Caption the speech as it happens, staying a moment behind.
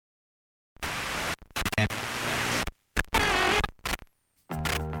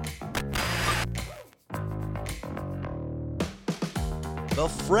the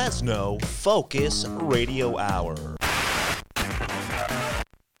Fresno Focus Radio Hour.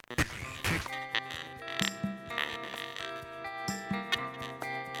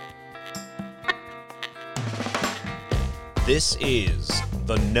 This is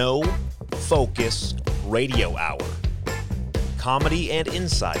the No Focus Radio Hour. Comedy and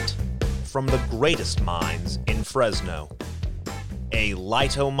insight from the greatest minds in Fresno. A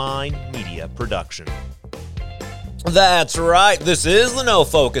Lightomine Media production. That's right, this is the No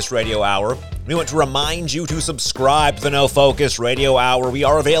Focus Radio Hour. We want to remind you to subscribe to the No Focus Radio Hour. We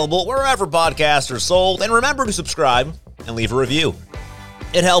are available wherever podcasts are sold. And remember to subscribe and leave a review.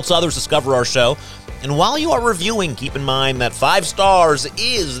 It helps others discover our show. And while you are reviewing, keep in mind that 5 stars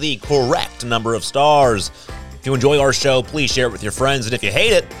is the correct number of stars. If you enjoy our show, please share it with your friends. And if you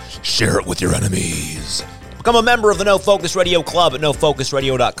hate it, share it with your enemies. Become a member of the No Focus Radio Club at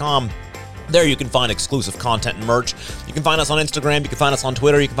nofocusradio.com. There you can find exclusive content and merch. You can find us on Instagram. You can find us on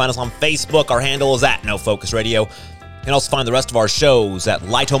Twitter. You can find us on Facebook. Our handle is at No Focus Radio. You can also find the rest of our shows at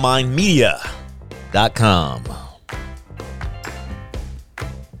lightominemedia.com.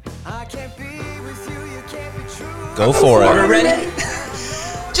 Go for it. Are we ready?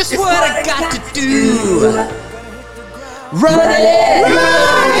 Just what I got to do. Run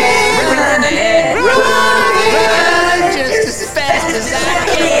just as fast as I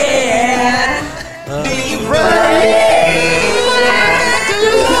can. Be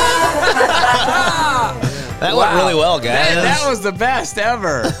That went really well, guys. That was the best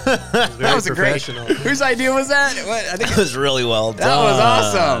ever. That was a great. Whose idea was that? I think it was really well done. That was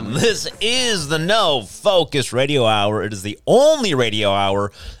awesome. This is the No Focus Radio Hour. It is the only radio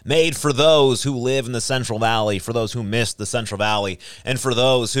hour made for those who live in the Central Valley, for those who miss the Central Valley, and for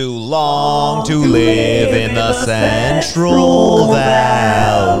those who long to live in the Central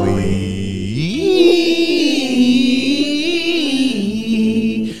Valley.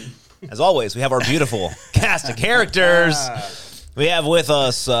 As always, we have our beautiful cast of characters. We have with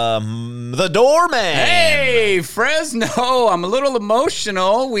us the Doorman. Hey, Fresno. I'm a little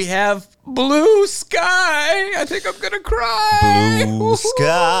emotional. We have blue sky. I think I'm going to cry. Blue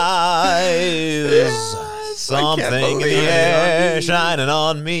skies. Something in the air shining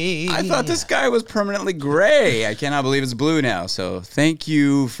on me. I thought the sky was permanently gray. I cannot believe it's blue now. So thank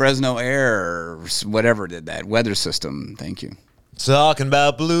you, Fresno Air, whatever did that, weather system. Thank you. Talking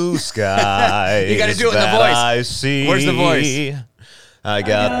about blue skies. You got to do it in the voice. I see. Where's the voice? I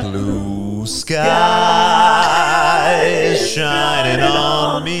got blue skies shining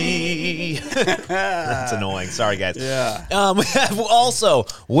on me. That's annoying. Sorry, guys. Yeah. We have also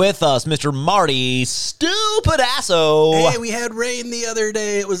with us Mr. Marty Stupidasso. Hey, we had rain the other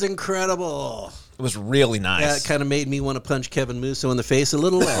day. It was incredible. It was really nice. Yeah, it kind of made me want to punch Kevin Musso in the face a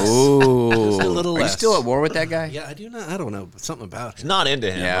little less. Ooh. Just a little less. Are you still at war with that guy? Yeah, I do not. I don't know. Something about him. Not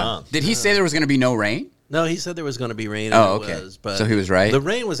into him, huh? Did he say there was going to be no rain? No, he said there was going to be rain. Oh, and okay. It was, but so he was right? The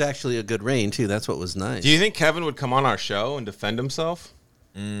rain was actually a good rain, too. That's what was nice. Do you think Kevin would come on our show and defend himself?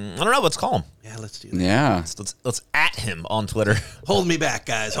 I don't know. Let's call him. Yeah, let's do that. Yeah. Let's at him on Twitter. Hold me back,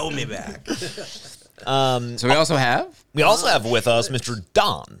 guys. Hold me back. So we also have? We also have with us Mr.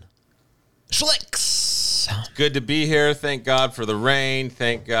 Don Schlicks. It's good to be here. Thank God for the rain.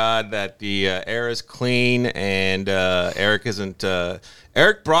 Thank God that the air is clean and Eric isn't.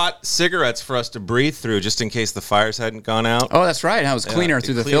 Eric brought cigarettes for us to breathe through just in case the fires hadn't gone out. Oh, that's right. It was cleaner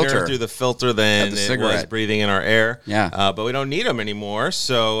through the filter. Through the filter than it was breathing in our air. Yeah. But we don't need them anymore.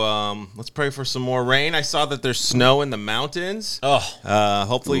 So let's pray for some more rain. I saw that there's snow in the mountains.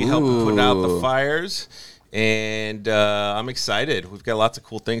 Hopefully help put out the fires. And I'm excited. We've got lots of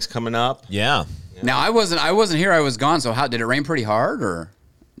cool things coming up. Yeah. Now I wasn't here. I was gone. So how did it rain pretty hard, or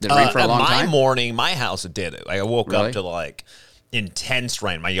did it rain for a long time? My morning, my house it did it. I woke up to like intense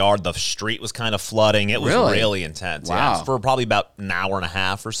rain. My yard, the street was kind of flooding. It was really intense. Wow. Yeah, for probably about an hour and a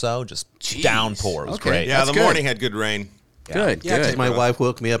half or so. Just downpour. It was great. Yeah, the morning had good rain. Good. Yeah, because my wife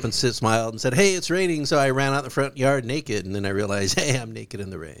woke me up and smiled and said, "Hey, it's raining." So I ran out the front yard naked, and then I realized, "Hey, I'm naked in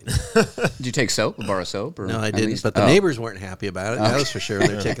the rain." Did you take soap, borrow soap? Or no, I didn't. But the neighbors weren't happy about it. That was for sure.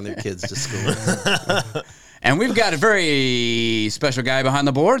 They're taking their kids to school. And we've got a very special guy behind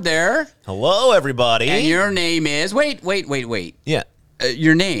the board there. Hello, everybody. And your name is wait. Yeah.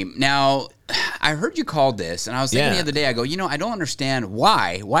 Your name. Now, I heard you called this, and I was thinking the other day. I go, I don't understand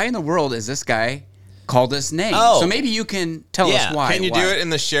why. Why in the world is this guy called this name? So maybe you can tell us why. Can you do it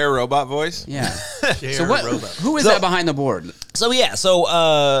in the Cher robot voice? Yeah. So who is that behind the board? So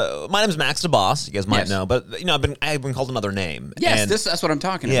my name's Max DeBoss. You guys might know, but I've been called another name. Yes, that's what I'm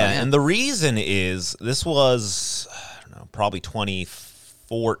talking about. Yeah, and the reason is this was probably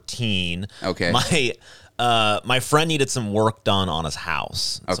 2014. Okay. My my friend needed some work done on his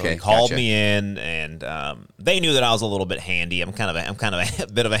house. So Okay, he called gotcha. me in, and they knew that I was a little bit handy. I'm kind of a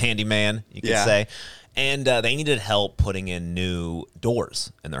bit of a handyman, you could Yeah. say. And they needed help putting in new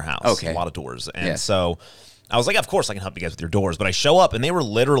doors in their house. Okay. A lot of doors. And Yes. so I was like, of course I can help you guys with your doors. But I show up, and they were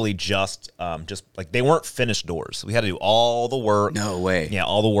literally just like, they weren't finished doors. We had to do all the work. No way. Yeah,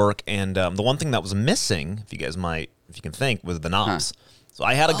 all the work. And the one thing that was missing, if you can think, was the knobs. So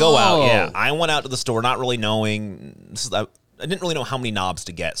I had to go out. Yeah, I went out to the store, not really knowing. I didn't really know how many knobs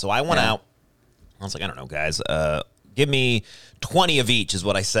to get. So I went out. I was like, I don't know, guys. Give me 20 of each is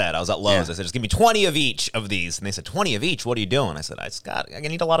what I said. I was at Lowe's. Yeah. I said, just give me 20 of each of these. And they said, 20 of each? What are you doing? I said, I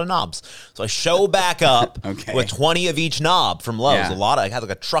need a lot of knobs. So I show back up Okay. with 20 of each knob from Lowe's. Yeah. I had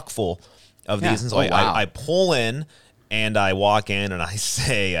like a truck full of these. And so wow. I pull in. And I walk in and I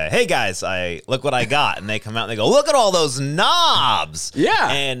say, hey, guys, look what I got. And they come out and they go, look at all those knobs. Yeah.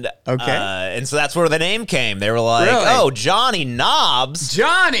 And Okay. and so that's where the name came. They were like, Really? oh, Johnny Knobs.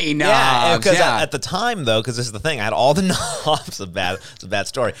 Johnny Knobs. Yeah, because at the time, though, because this is the thing, I had all the knobs. It's a bad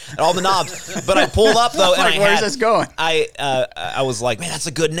story. I had all the knobs. But I pulled up, though, and Where's this going? I was like, man, that's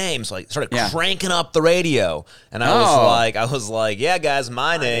a good name. So I started Yeah. cranking up the radio. And I was like, yeah, guys,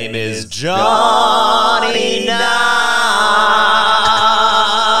 my name is Johnny Knobs.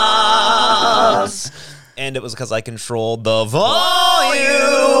 And it was because I controlled the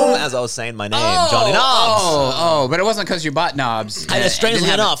volume as I was saying my name, Johnny Knobs. But it wasn't because you bought knobs. Strangely It didn't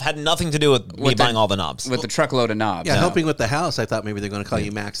have enough, had nothing to do with me buying all the knobs. with the truckload of knobs. Yeah, No. helping with the house. I thought maybe they're going to call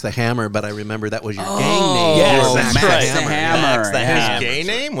you Max the Hammer, but I remember that was your gang name. Yes, You were that's Max right. the Max the Hammer. Hammer. Max the Yeah. Hammer. Gay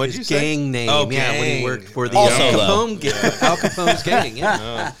name? What did you His say? gang name. Oh, when he gang. worked for the Also, Al Capone's gang.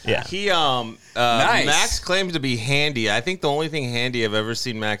 Yeah. Yeah. He Nice. Max claims to be handy. I think the only thing handy I've ever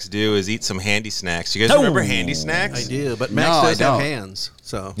seen Max do is eat some handy snacks. You guys remember handy snacks? I do, but Max No, does I have don't. hands.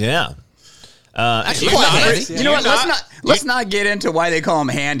 So Yeah. Actually, You quite not- handy. You know what? Let's not get into why they call him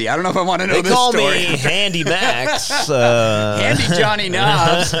Handy. I don't know if I want to know They this call story. me Handy Max. Handy Johnny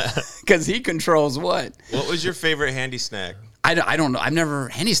Knobs, because he controls what? What was your favorite handy snack? I don't know. I've never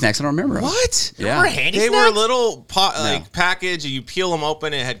Handy Snacks. I don't remember 'em. What? Yeah. Remember Handy They Snacks? were a little package. You peel them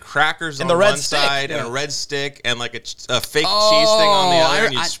open. It had crackers And on the red one stick. side Yeah. and a red stick and like a fake cheese thing on the other.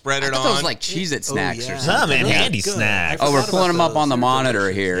 And you spread it I thought on. those like Cheez-It snacks yeah. or something. Nah, man, Yeah. Handy Good. Snacks. I Oh, we're forgot pulling about them up those. on the They're monitor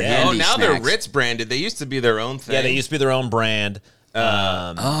delicious. here. Yeah. Oh, Handy now they're Snacks. Ritz branded. They used to be their own thing. Yeah, they used to be their own brand.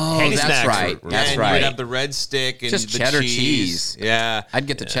 Handy that's Snacks right. were That's and right. you'd have the red stick and Just the cheddar cheese. cheese. Yeah. I'd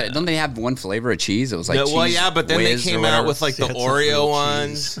get the cheddar. Don't they have one flavor of cheese? It was like No, cheese. well, yeah, but then they whiz or came out whatever. with like the They had some real Oreo cheese.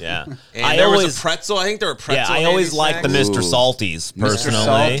 ones. Yeah. And I there always, was a pretzel. I think there were pretzel. I always handy liked the snacks. Mr. Salties, personally.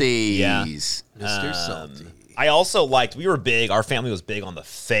 Mr. Salties. Yeah. Mr. Salty. I also liked, our family was big on the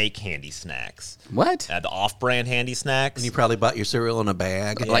fake Handy Snacks. What? The off-brand Handy Snacks. And you probably bought your cereal in a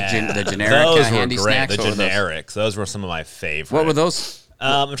bag. Like Yeah. the generic Those were Handy great. Snacks? The What were those? generics. Those were some of my favorites. What were those?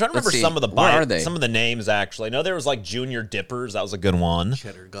 I'm trying to remember Let's see. some of the Where are they? some of the names actually. I know there was like Junior Dippers. That was a good one.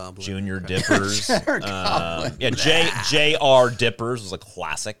 Cheddar Goblin. Junior Dippers. Goblin. Yeah, J.R. Dippers was a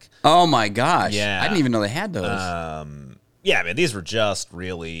classic. Oh my gosh! Yeah. I didn't even know they had those. Yeah, man, these were just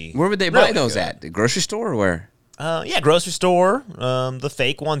really. Where would they buy really those good. at? The grocery store or where? Yeah, grocery store. The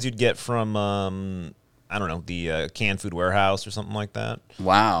fake ones you'd get from I don't know, the Canned Food Warehouse or something like that.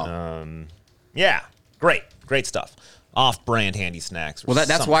 Wow. Yeah, great stuff. Off-brand Handy Snacks. Well,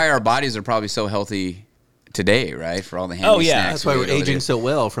 that's why our bodies are probably so healthy today, right? For all the handy Oh, yeah. snacks. That's why we we're eat over aging there. so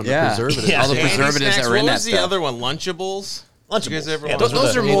well from the Yeah. preservatives. Yeah. All the Handy preservatives Snacks. that were in What that was the stuff. other one? Lunchables? Lunchables. You guys ever Yeah, want those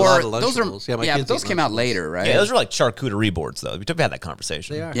Those are I ate a more. lot of Those are Lunchables. Yeah, my yeah. kids Those eat came out Lunchables. later, right? Yeah, those are like charcuterie boards, though. We had that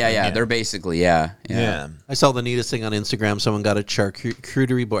conversation. They are. yeah. They're basically yeah. Yeah. I saw the neatest thing on Instagram. Someone got a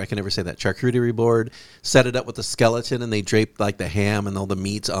charcuterie board. I can never say that. Charcuterie board. Set it up with a skeleton, and they draped like the ham and all the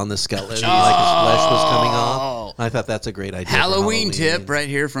meats on the skeleton, like his flesh was coming off. I thought that's a great idea. for Halloween tip right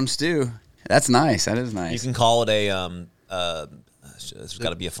here from Stu. That's nice. That is You nice. can call it a. There's got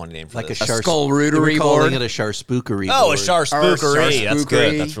to be a funny name for Like a this. skull-rootery They were calling board? it a charspookery. Oh, a board. charspookery. That's Charspookery,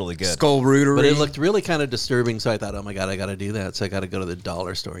 good. That's really good. Skull rootery. But it looked really kind of disturbing, so I thought, oh my god, I got to do that. So I got to go to the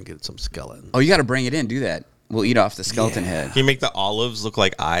dollar store and get some skeleton. Oh, you got to bring it in. Do that. We'll eat off the skeleton head. Can you make the olives look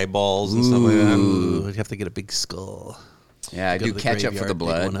like eyeballs and stuff like that? Ooh, I'd have to get a big skull. Yeah, I Go do to the ketchup for the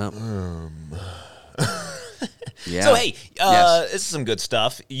graveyard, blood. pick one up. Yeah. So hey, Yes. this is some good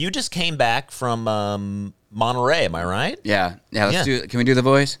stuff. You just came back from Monterey, am I right? Yeah. Let's Yeah. do it. Can we do the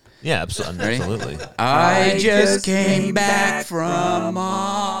voice? Yeah, Ready? absolutely. I just came back from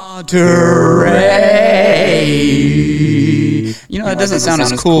Monterey. You know, that doesn't sound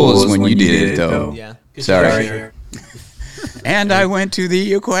as cool as when you did it, though. Yeah. Sorry. And I went to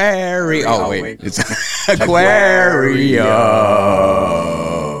the aquarium. Oh, wait. It's aquarium.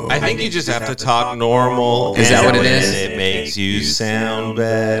 I think you just have to talk normal. Is that what it is? It makes you sound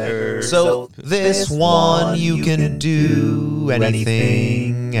better. So this one you can do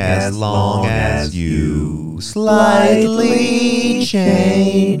anything as long as you slightly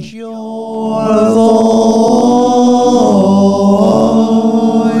change your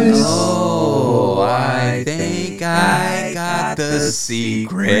voice. Oh, I think I got the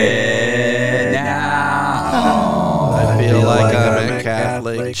secret now. I feel like I'm at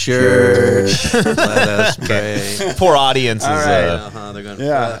Catholic Church. Let us pray. Poor audience is. They're going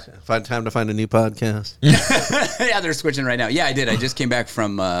to find time to find a new podcast. Yeah, they're switching right now. Yeah, I did. I just came back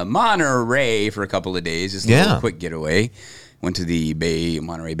from Monterey for a couple of days. Just a little quick getaway. Went to the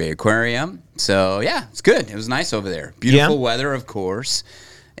Monterey Bay Aquarium. So, yeah, it's good. It was nice over there. Beautiful weather, of course.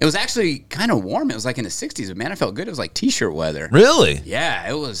 It was actually kind of warm. It was like in the 60s, but man, it felt good. It was like t-shirt weather. Really? Yeah,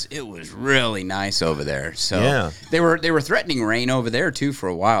 it was really nice over there. So they were threatening rain over there too for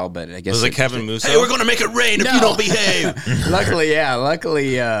a while, but I guess was it Kevin Musso? Hey, we're going to make it rain if you don't behave. Luckily,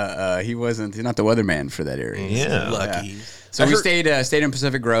 he wasn't. He's not the weatherman for that area. Yeah, so, lucky. So we stayed in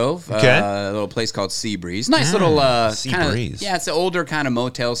Pacific Grove, a little place called Sea Breeze. Nice little Sea Breeze. Yeah, it's an older kind of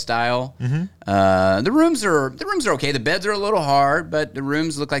motel style. The rooms are okay. The beds are a little hard, but the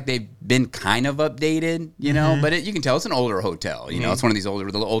rooms look like they've been kind of updated, you know. But you can tell it's an older hotel. You know, it's one of these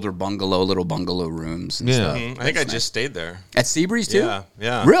older bungalow rooms. And stuff. I think I just stayed there At Sea Breeze too.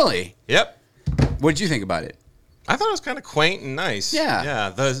 Yeah. Really? Yep. What did you think about it? I thought it was kind of quaint and nice. Yeah.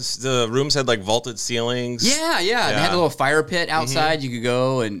 The rooms had like vaulted ceilings. Yeah. They had a little fire pit outside. You could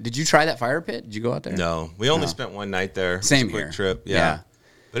go and did you try that fire pit? Did you go out there? No, we only spent one night there. Same Quick here. trip. Yeah.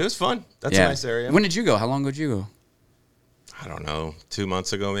 But it was fun. That's a nice area. When did you go? How long ago did you go? I don't know, 2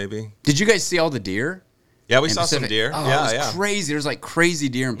 months ago maybe. Did you guys see all the deer? Yeah, we in saw Pacific? some deer. Oh, yeah, it was crazy. There's like crazy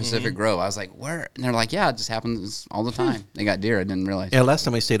deer in Pacific Grove. I was like, where? And they're like, yeah, it just happens all the time. They got deer. I didn't realize. Yeah, last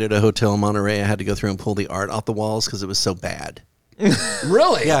time I stayed at a hotel in Monterey, I had to go through and pull the art off the walls because it was so bad.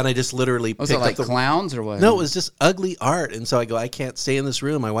 Really? Yeah, and I just literally Was picked it like up the clowns or what? No, it was just ugly art. And so I go, I can't stay in this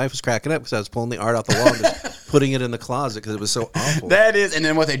room. My wife was cracking up because I was pulling the art off the wall and just putting it in the closet because it was so awful. That is, and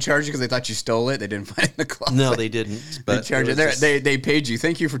then what they charged you because they thought you stole it. They didn't find it in the closet. No, they didn't. But They charged it you. was just- They paid you.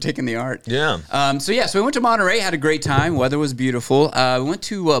 Thank you for taking the art. Yeah. So we went to Monterey, had a great time. Weather was beautiful. We went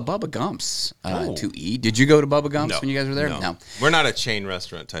to Bubba Gump's to eat. Did you go to Bubba Gump's when you guys were there? No. We're not a chain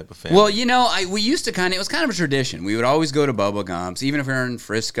restaurant type of family. Well, you know, we used to it was kind of a tradition. We would always go to Bubba Gump's, even if we were in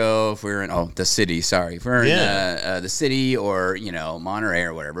Frisco, if we were in the city. Sorry, if we were in the city or Monterey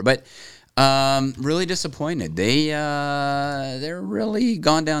or whatever. But really disappointed. They're really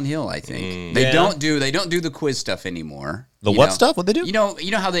gone downhill. I think they don't do the quiz stuff anymore. The what stuff? What they do? You know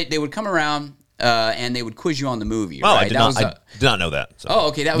how they would come around. And they would quiz you on the movie. Oh, right? I did not know that. So. Oh,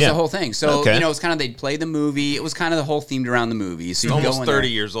 okay, that was the whole thing. So Okay. it's kind of they'd play the movie. It was kind of the whole themed around the movie. So you almost go in 30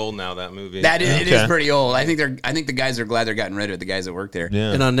 there. years old now, that movie. It is pretty old. I think the guys are glad they're getting rid of it. The guys that work there.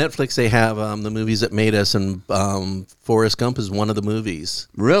 Yeah. And on Netflix, they have the movies that made us, and Forrest Gump is one of the movies.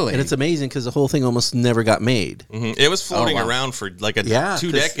 Really? And it's amazing because the whole thing almost never got made. It was floating wow. around for like 2 'cause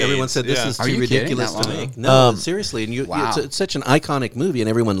decades. Everyone said this is Are too you kidding? ridiculous That to long? make. No, seriously. And Wow. it's such an iconic movie, and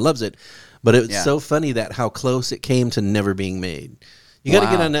everyone loves it. But it's Yeah. so funny that how close it came to never being made. You got to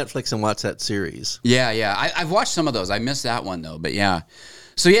Wow. get on Netflix and watch that series. Yeah. I've watched some of those. I missed that one though, but yeah.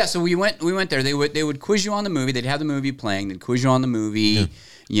 So we went there. They would quiz you on the movie. They'd have the movie playing. They'd quiz you on the movie.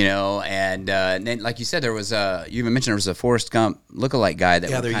 And then like you said, there was you even mentioned there was a Forrest Gump lookalike guy that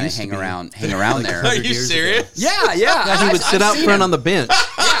would there kind of used to hang be. around Like there. Are 100 you years serious? ago. Yeah. Yeah, he would sit out front on the bench,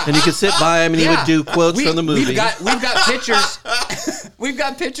 and you could sit by him, and he would do quotes from the movie. We've got pictures. We've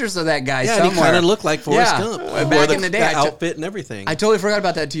got pictures of that guy yeah, and he somewhere. kind of looked like Forrest Gump. Back Wore in the day, the I outfit and everything. I totally forgot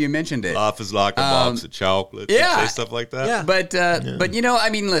about that until you mentioned it. Life is like a box of chocolates. yeah. Say stuff like that. Yeah. But I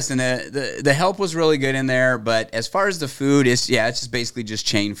mean, listen, the help was really good in there. But as far as the food, it's just basically just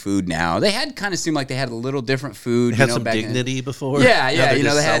chain food now. They had kind of seemed like they had a little different food. They had some back dignity before. Yeah, Now yeah. they're You know,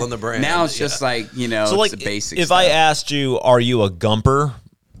 just they had. selling the brand. Now it's just like So, it's like, the basic. if stuff. I asked you, are you a Gumper?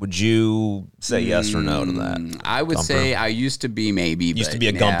 Would you say yes or no to that? I would say I used to be maybe. Used but to be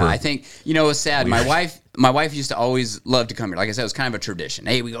a yeah, Gumper. I think it's sad. My wife used to always love to come here. Like I said, it was kind of a tradition.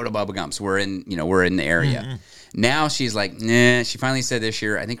 Hey, we go to Bubba Gump's. We're in the area. Now she's like, nah. She finally said this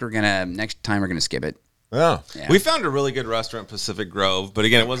year, I think next time we're gonna skip it. Oh. Yeah. We found a really good restaurant, Pacific Grove, but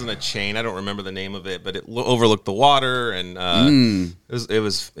again, it wasn't a chain. I don't remember the name of it, but it overlooked the water, and it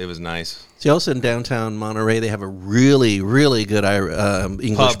was nice. See, also in downtown Monterey, they have a really, really good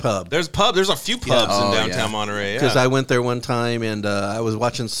English pub. There's a few pubs in downtown Monterey. Because I went there one time and I was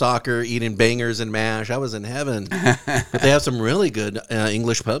watching soccer, eating bangers and mash. I was in heaven. But they have some really good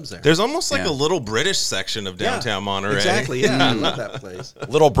English pubs there. There's almost like a little British section of downtown Monterey. Exactly. Yeah, I love that place.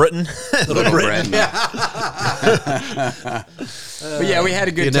 Little Britain. Little Britain. But yeah, we had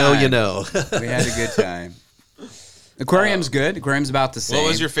a good time. You know. We had a good time. Aquarium's good. Aquarium's about the same. What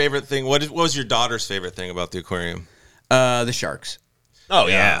was your favorite thing? What was your daughter's favorite thing about the aquarium? The sharks. Oh,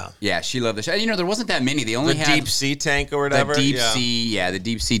 yeah. Yeah, she loved the sharks. You know, there wasn't that many. They only The had deep sea tank or whatever? the deep sea. The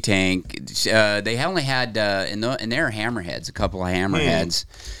deep sea tank. They only had in their hammerheads, a couple of hammerheads.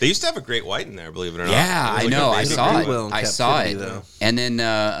 They used to have a great white in there, believe it or not. Yeah, It was I know. I amazing. saw very it. well in I saw it. captivity, though. And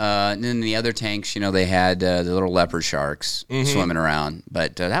then the other tanks, they had the little leopard sharks swimming around.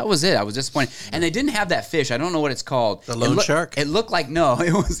 But that was it. I was disappointed. And they didn't have that fish. I don't know what it's called. The loan shark? It looked like, no,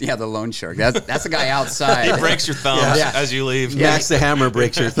 it was, the loan shark. That's the guy outside. He breaks your thumbs Yeah. as you leave. Max the Hammer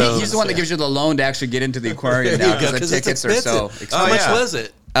breaks your thumbs. He's the one that gives you the loan to actually get into the aquarium now because the 'Cause it's tickets are so expensive. expensive. How much yeah. was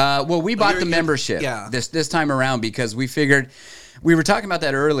it? Well, we bought the you're- membership yeah. this time around because we figured we were talking about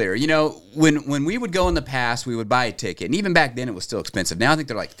that earlier. When we would go in the past, we would buy a ticket, and even back then it was still expensive. Now I think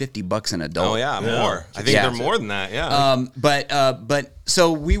they're like $50 an adult. Oh, yeah, more. I think Yeah. they're more than that, yeah. But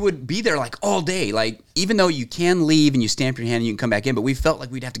so we would be there like all day. Like, even though you can leave and you stamp your hand and you can come back in, but we felt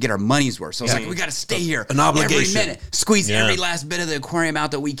like we'd have to get our money's worth. So it's like, we got to stay here An obligation. every minute, squeeze every last bit of the aquarium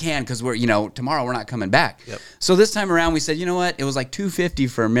out that we can because we're, tomorrow we're not coming back. Yep. So this time around, we said, you know what? It was like $250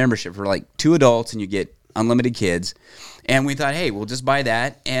 for a membership for like 2 adults, and you get unlimited kids. And we thought, hey, we'll just buy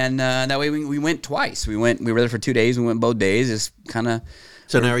that, and that way we went twice. We were there for 2 days. We went both days. Just kind of.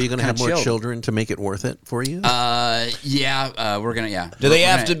 So now are you going to have more chilled. children to make it worth it for you? We're gonna. Yeah. Do they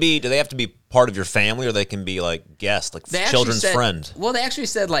have to be part of your family, or they can be like guests, like They actually children's said- friend? Well, they actually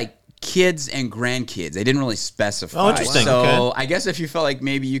said like kids and grandkids. They didn't really specify. Oh, interesting. So Okay. I guess if you felt like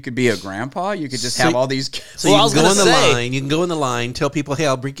maybe you could be a grandpa, you could just have all these kids. So Well, I you was can go in gonna the say- line. You can go in the line. Tell people, "Hey,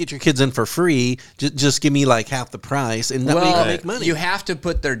 I'll get your kids in for free. Just give me like half the price, and that way you can make money." You have to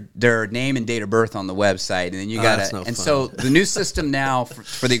put their name and date of birth on the website, and then you got that's to. no And fun. so the new system now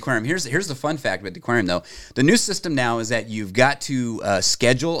for the aquarium. Here's the fun fact about the aquarium, though. The new system now is that you've got to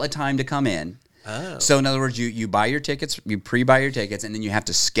schedule a time to come in. Oh. So in other words, you buy your tickets, you pre-buy your tickets, and then you have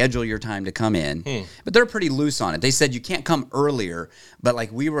to schedule your time to come in. But they're pretty loose on it. They said you can't come earlier, but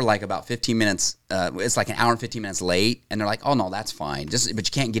like we were like about 15 minutes. It's like an hour and 15 minutes late, and they're like, "Oh no, that's fine. But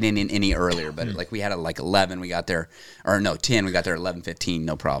you can't get in any earlier." But like we had it like 11, we got there, or no 10, we got there at 11:15,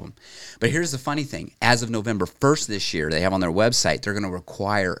 no problem. But here's the funny thing: as of November 1st this year, they have on their website they're going to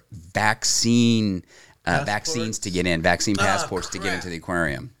require vaccines to get in, vaccine passports to get into the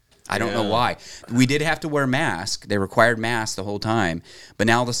aquarium. I don't know why. We did have to wear masks. They required masks the whole time. But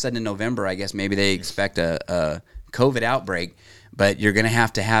now all of a sudden in November, I guess maybe they expect a COVID outbreak. But you're going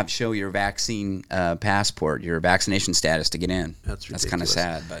to have show your vaccine passport, your vaccination status to get in. That's kind of ridiculous.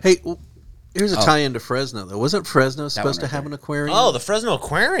 sad. But Hey, here's a tie-in to Fresno though. Wasn't Fresno supposed to right have there. an aquarium? Oh, the Fresno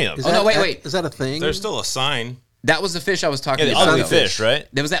Aquarium. Is Oh, no, wait. Is that a thing? There's still a sign. that was the fish I was talking Yeah, the about. ugly though. fish, right?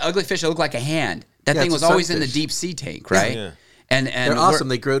 There was that ugly fish that looked like a hand. That Yeah, thing it's was a always in the sunfish. deep sea tank, right? Yeah. And They're we're- awesome.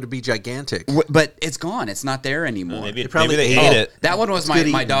 They grow to be gigantic. But it's gone. It's not there anymore. Maybe probably they ate ate it. it. That one was good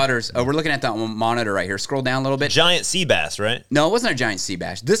my eating. daughter's. We're looking at that monitor right here. Scroll down a little bit. Giant sea bass, right? No, it wasn't a giant sea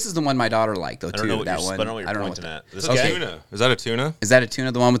bass. This is the one my daughter liked, though, I too. don't know what that you're, one. I don't know what you're pointing what at. This Is that guy- a tuna? Is that a tuna? Is that a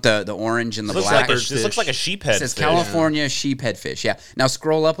tuna? The one with the orange and the Looks black? like this looks like a sheephead. It says fish. California sheephead fish. Yeah. Now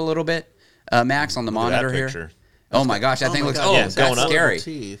scroll up a little bit, Max, on the Look at that monitor here. picture. Oh my gosh, that thing my looks. God. Oh, Yeah, that's going up. scary.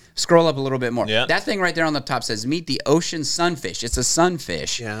 Teeth. Scroll up a little bit more. Yeah. That thing right there on the top says "Meet the ocean sunfish." It's a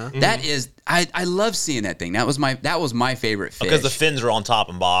sunfish. Yeah. That is. I love seeing that thing. That was my favorite fish. Because the fins are on top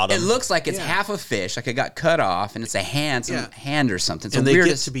and bottom. It looks like it's half a fish, like it got cut off, and it's a hand, hand or something. It's And the they get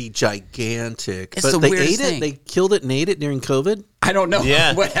weirdest. to be gigantic. It's but the they weirdest ate it. thing. They killed it and ate it during COVID. I don't know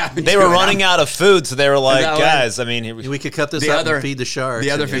yeah. what happened. They to were it. running out of food, so they were like, that what- guys, I mean, here we We could cut this The up other- and feed the sharks. The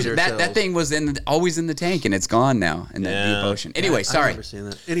other and fish. eat That ourselves. thing was always in the tank, and it's gone now in that Yeah. deep ocean. Anyway, I've sorry. never seen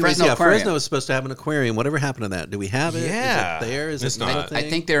that. Anyways, Fresno Aquarium. Fresno was supposed to have an aquarium. Whatever happened to that? Do we have it? Yeah. Is it there? Is It's it not. not? I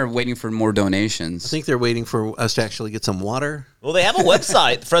think they're waiting for more donations. I think they're waiting for us to actually get some water. Well, they have a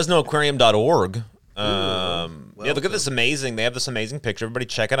website, FresnoAquarium.org. Yeah, look at this amazing. They have this amazing picture. Everybody,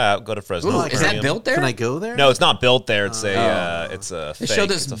 check it out. Go to Fresno. Ooh, is that built there? Can I go there? No, it's not built there. It's it's a. They fake. showed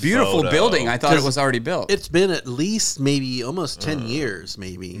this It's a beautiful photo. building. I thought it was already built. It's been at least maybe almost 10 years,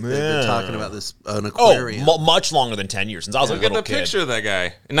 maybe. They've been talking about this, an Oh, aquarium. much longer than 10 years since I was a Look at little the kid. picture of that guy.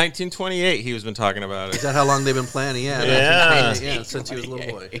 In 1928, he was been talking about Is it. that how long they've been planning? Yeah. Yeah. Since he was a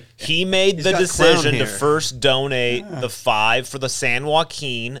little boy. He made the got decision clown to hair. first donate the 5 for the San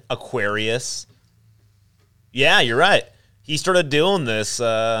Joaquin Aquarius. Yeah, you're right. He started doing this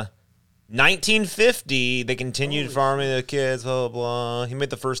 1950. They continued farming the kids, blah, blah, blah. He made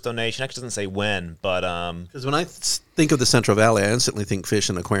the first donation. Actually doesn't say when, but Because when I think of the Central Valley, I instantly think fish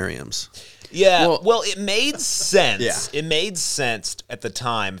and aquariums. yeah, Well- well, it made sense. Yeah. It made sense at the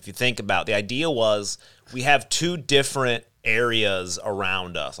time if you think about it. The idea was we have 2 different areas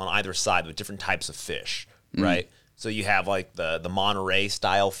around us on either side with different types of fish, right? So you have like the Monterey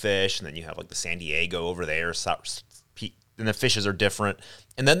style fish, and then you have like the San Diego over there. And the fishes are different.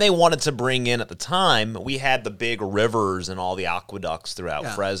 And then they wanted to bring in, at the time, we had the big rivers and all the aqueducts throughout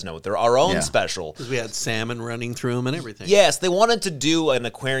Yeah. Fresno. They're our own Yeah. special. Because we had salmon running through them and everything. Yes, they wanted to do an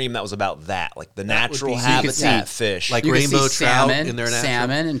aquarium that was about that, like the would natural be- so you could habitat see, fish. like You can rainbow see trout salmon, in their natural.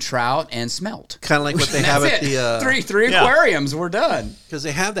 salmon and trout and smelt. Kind of like what they have That's at it. the. Three Yeah. aquariums. We're done. Because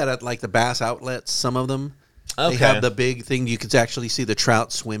they have that at like the bass outlets, some of them. Okay. They have the big thing. You could actually see the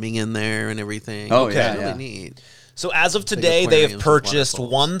trout swimming in there and everything. Oh, It's yeah, really yeah. neat. So as of today, they have aquariums with purchased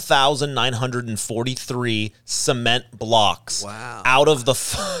waterfalls. 1,943 cement blocks. Wow. Out of the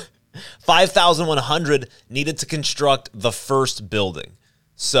 5,100 needed to construct the first building.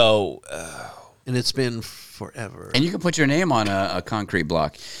 So, And it's been forever. And you can put your name on a concrete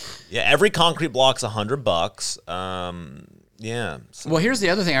block. yeah, every concrete block's $100. Yeah. So- Well, here's the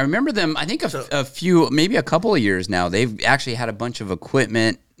other thing. I remember them, I think a few, maybe a couple of years now, they've actually had a bunch of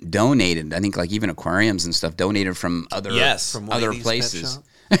equipment donated. I think like even aquariums and stuff donated from other Yes. From other Whitey's Pet places. Shop?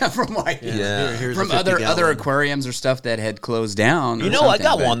 From Whitey's. Yeah. Here's From a 50 other gallon. aquariums or stuff that had closed down. You or know, I got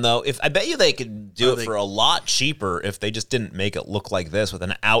something, but- one though. I bet you they could do it they- for a lot cheaper if they just didn't make it look like this with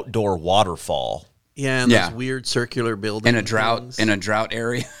an outdoor waterfall. Yeah, and Yeah. those weird circular buildings. in a drought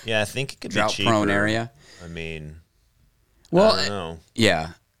area, Yeah, I think it could be drought cheaper. prone area. I mean, Well, I don't know. yeah.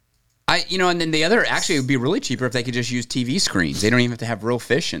 And then the other, actually, it would be really cheaper if they could just use TV screens. They don't even have to have real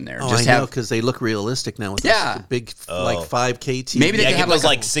fish in there. Oh, just I know, have because they look realistic now with Yeah. this big, like 5K TV. Maybe they Yeah, could it have was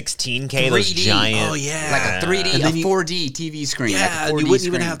like like a 16K, those 3D. giant. Oh, yeah. like a 3D, And a then you- 4D TV screen. Yeah, like a and 4D you wouldn't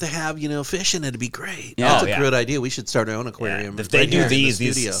even screen. have to have, fish in it. It'd be great. Yeah. That's Oh, a yeah. good idea. We should start our own aquarium. If they right do here in the these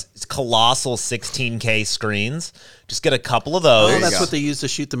studio. colossal 16K screens, just get a couple of those. Oh, you that's go. what they use to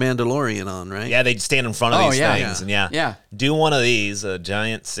shoot the Mandalorian on, right? Yeah, they'd stand in front of Oh, these yeah. things, Yeah. and Yeah. do one of these, a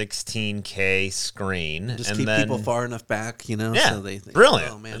giant 16K screen, Just and keep then people far enough back, Yeah, so they think,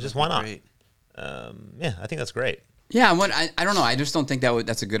 brilliant. Oh, man, Just that'd why be not? great. yeah, I think that's great. Yeah, I don't know. I just don't think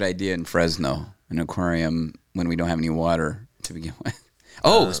that's a good idea in Fresno, an aquarium when we don't have any water to begin with.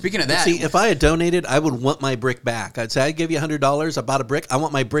 Oh, speaking of that, See, if I had donated, I would want my brick back. I'd say, I'd give you $100. I bought a brick. I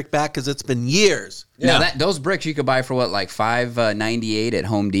want my brick back because it's been years. now those bricks you could buy for what, like $5.98 at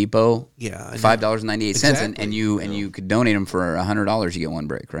Home Depot. Yeah, I know. $5.98, Exactly. and you could donate them for $100. You get one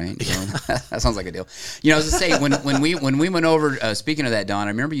brick, right? So, that sounds like a deal. I was to say when we went over. Speaking of that, Don,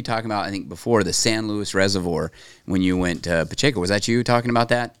 I remember you talking about, I think before, the San Luis Reservoir when you went to Pacheco. Was that you talking about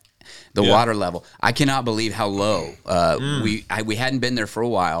that? The water level. I cannot believe how low. We hadn't been there for a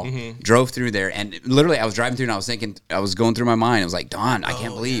while. Drove through there, and literally I was driving through, and I was thinking, I was going through my mind. I was like, Don, I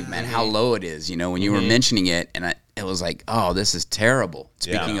can't believe, man, how low it is. When you were mentioning it, and it was like, oh, this is terrible.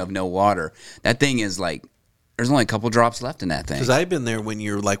 Speaking of no water, that thing is like, there's only a couple drops left in that thing. Because I've been there when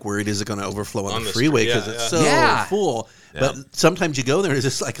you're like worried, is it going to overflow on the the freeway street, because yeah, it's yeah. so Yeah. full. But sometimes you go there and it's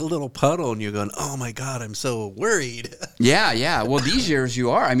just like a little puddle and you're going, oh my God, I'm so worried. Yeah. Well, these years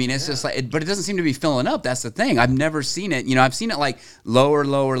you are. I mean, it's just like, but it doesn't seem to be filling up. That's the thing. I've never seen it. I've seen it like lower.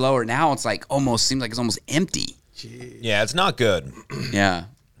 Now it's like seems like it's almost empty. Yeah, it's not good. Yeah.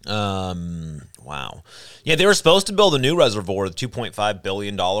 Wow. Yeah, they were supposed to build a new reservoir, the $2.5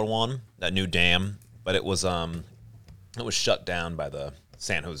 billion one, that new dam, but it was shut down by the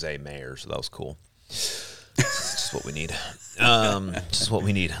San Jose mayor, so that was cool. It's just what we need. Just what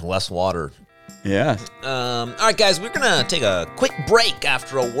we need. Less water. Yeah. All right, guys, we're going to take a quick break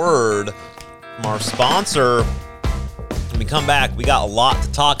after a word from our sponsor. When we come back, we got a lot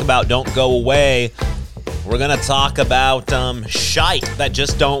to talk about. Don't go away. We're going to talk about shite that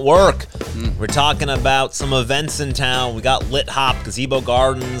just don't work. We're talking about some events in town. We got Lit Hop, Gazebo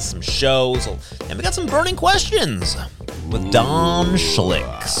Gardens, some shows, and we got some burning questions with Don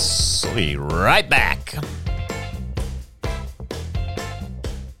Schlicks. We'll be right back.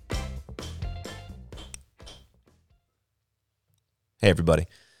 Hey, everybody.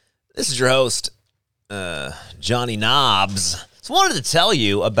 This is your host, Johnny Knobs. So I wanted to tell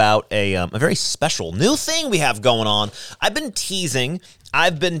you about a very special new thing we have going on. I've been teasing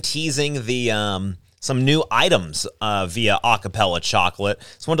the some new items via Acapella Chocolate.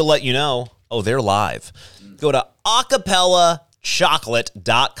 Just wanted to let you know, they're live. Go to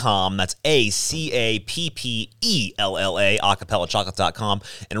acapellachocolate.com. That's ACAPPELLA, acapellachocolate.com.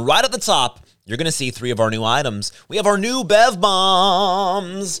 And right at the top, you're going to see 3 of our new items. We have our new Bev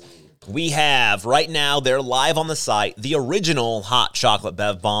Bombs. We have, right now, they're live on the site, the original hot chocolate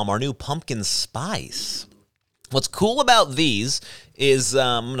Bev Bomb, our new pumpkin spice. What's cool about these is,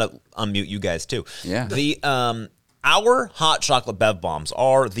 I'm going to unmute you guys too. Yeah. Our hot chocolate Bev Bombs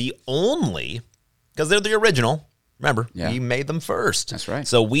are the only, because they're the original. Remember, we made them first. That's right.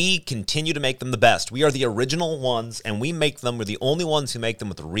 So we continue to make them the best. We are the original ones, and we're the only ones who make them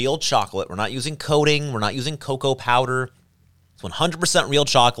with real chocolate. We're not using coating. We're not using cocoa powder. It's 100% real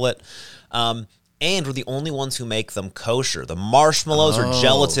chocolate. And we're the only ones who make them kosher. The marshmallows are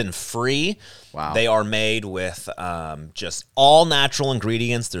gelatin-free. Wow. They are made with just all natural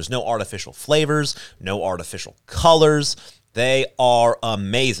ingredients. There's no artificial flavors, no artificial colors. They are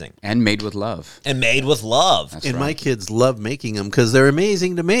amazing. And made with love. And made with love. That's And right. my kids love making them because they're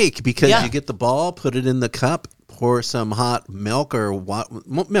amazing to make. Because Yeah. you get the ball, put it in the cup, pour some hot milk or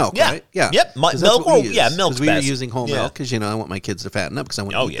milk, Yeah. right? Yeah. Yep. 'Cause that's Milk what we or- use. yeah, milk's 'Cause we were best. using whole Yeah. milk because, I want my kids to fatten up because I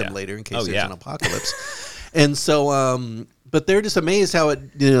want to eat them later in case there's an apocalypse. And so, but they're just amazed how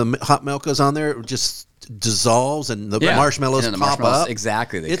hot milk goes on there. It just dissolves and the marshmallows And then the pop marshmallows, up.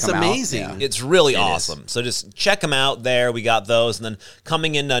 exactly, they It's come out, amazing. yeah. It's really awesome. So just check them out there. We got those. And then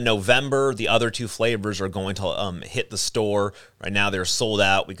coming in November, the other 2 flavors are going to hit the store. Right now, they're sold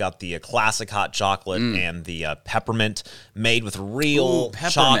out. We got the classic hot chocolate and the peppermint made with real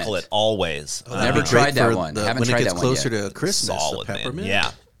peppermint. chocolate always. Never Great tried that for one. the- Haven't when tried it gets that one closer yet. to Christmas. Solid, the man. peppermint. Yeah.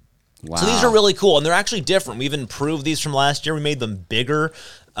 Wow. So these are really cool, and they're actually different. We've improved these from last year. We made them bigger.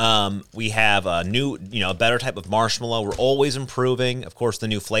 We have a new, a better type of marshmallow. We're always improving, of course, the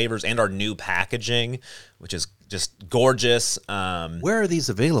new flavors and our new packaging, which is just gorgeous. Where are these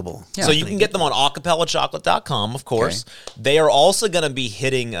available? Yeah. So you can get them on acapellachocolate.com, of course. They are also going to be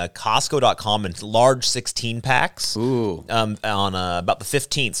hitting Costco.com in large 16 packs. Ooh. On about the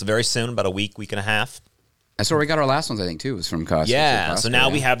 15th, so very soon, about a week and a half. That's where we got our last ones, I think, too. It was from Costco. Yeah, Costco, so now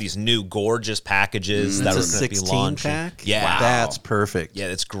we have these new gorgeous packages that It's are a going to be 16 launching. pack? Yeah. Wow. That's perfect. Yeah,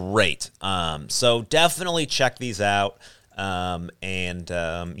 it's great. So definitely check these out. So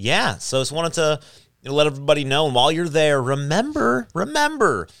just wanted to let everybody know. And while you're there, remember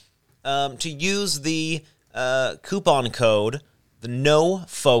to use the coupon code, the No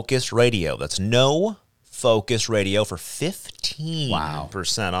Focus Radio. That's No Focus Radio for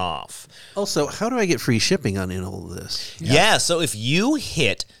 15% off. Also, how do I get free shipping on all of this? Yeah, so if you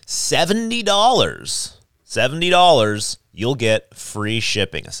hit $70, you'll get free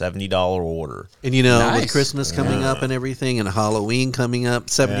shipping, a $70 order. And Nice. with Christmas coming up and everything and Halloween coming up,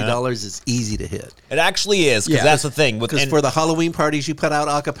 $70 is easy to hit. It actually is, because that's the thing. Because for the Halloween parties you put out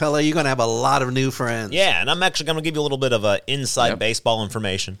a cappella, you're going to have a lot of new friends. Yeah, and I'm actually going to give you a little bit of inside baseball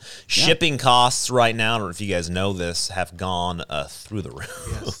information. Shipping costs right now, I don't know if you guys know this, have gone through the roof.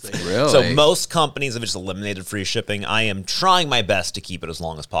 Yes, Really? So most companies have just eliminated free shipping. I am trying my best to keep it as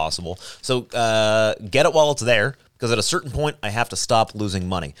long as possible. So get it while it's there, because at a certain point, I have to stop losing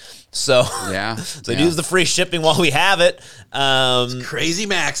money. So use the free shipping while we have it. Crazy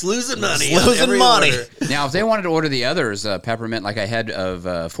Max losing money. Losing on every money. order. Now, if they wanted to order the others, peppermint, like I had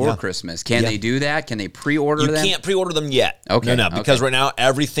of for Christmas, can they do that? Can they pre-order You them? can't pre-order them yet. Okay, No, because okay. right now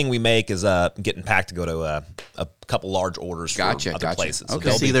everything we make is getting packed to go to a couple large orders Gotcha, for other gotcha. places. So Okay.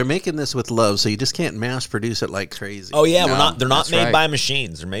 they'll See, be- they're making this with love, so you just can't mass produce it like crazy. Oh yeah, No, they're not that's made right. by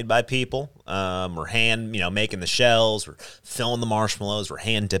machines. They're made by people. We're hand, making the shells. We're filling the marshmallows. We're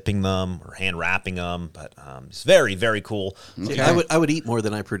hand dipping them. We're hand wrapping them. But it's very, very cool. See, I would eat more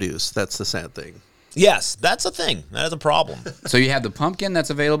than I produce. That's the sad thing. Yes, that's a thing. That is a problem. So you have the pumpkin that's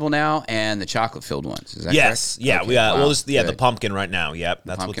available now and the chocolate-filled ones. Is that Yes, correct? yeah, Okay, we the good. pumpkin right now. Yep,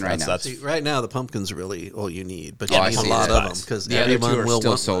 that's pumpkin what right now. that's. See, right now, the pumpkin's really all you need, but Oh, you I need see. a lot That's of them nice. because The other two everyone are will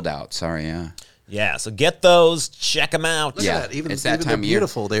still want sold out. Sorry, yeah. Yeah, so get those. Check them out. Look Yeah, at that. Even, it's that even time of they're year.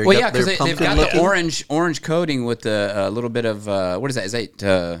 beautiful. They're Well, yeah, they're because they've got pumpkin the looking. orange coating with the little bit of what is that? Is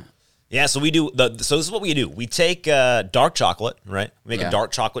that Yeah, so we do so this is what we do. We take dark chocolate, right? We make Yeah. a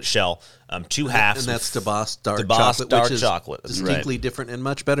dark chocolate shell, 2 halves. And that's DeBoss dark DeBoss chocolate, dark which is chocolate. That's distinctly different and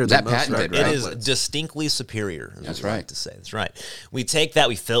much better That than most patented, dark right? It is chocolates. distinctly superior. Is That's what I right. like to say. That's right. We take that,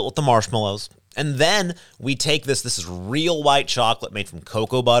 we fill it with the marshmallows, and then we take this. This is real white chocolate made from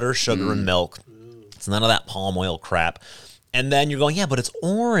cocoa butter, sugar, and milk. It's none of that palm oil crap. And then you're going, yeah, but it's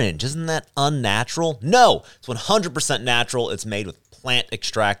orange. Isn't that unnatural? No, it's 100% natural. It's made with plant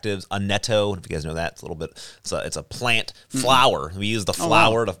extractives, annetto. If you guys know that, it's a little bit. It's a plant flower. We use the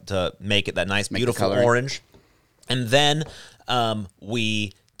flower to make it that nice, beautiful orange. And then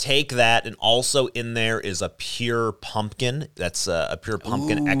we take that, and also in there is a pure pumpkin. That's a pure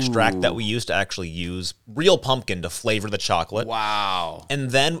pumpkin extract that we used to actually use real pumpkin to flavor the chocolate. Wow. And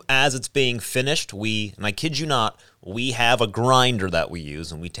then as it's being finished, and I kid you not, we have a grinder that we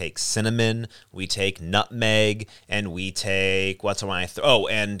use, and we take cinnamon, we take nutmeg, and we take,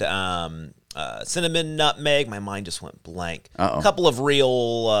 cinnamon, nutmeg. My mind just went blank. A couple of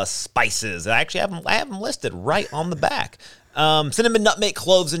real spices. I actually I have them listed right on the back. Cinnamon, nutmeg,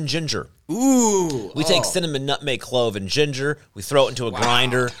 cloves, and ginger. Ooh. We take cinnamon, nutmeg, clove, and ginger. We throw it into a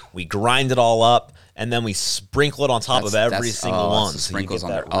grinder. We grind it all up, and then we sprinkle it on top of every single one. So you get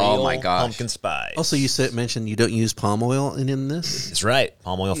that real pumpkin spice. Also, you mentioned you don't use palm oil in this. That's right.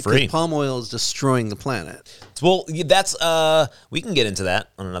 Palm oil free. Palm oil is destroying the planet. Well, that's we can get into that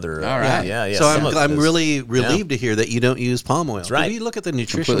on another. All right. Yeah. So I'm really relieved to hear that you don't use palm oil. That's right. Can we look at the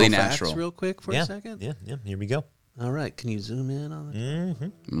nutritional facts real quick for a second? Yeah. Here we go. All right. Can you zoom in on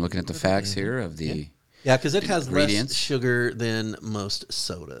it? I'm looking at the facts here of the because it has less ingredients. Sugar than most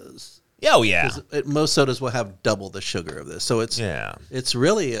sodas. Oh, yeah. Most sodas will have double the sugar of this. So it's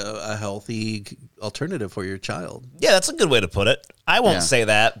really a healthy alternative for your child. Yeah, that's a good way to put it. I won't say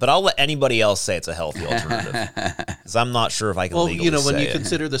that, but I'll let anybody else say it's a healthy alternative. Because I'm not sure if I can legally say when you it.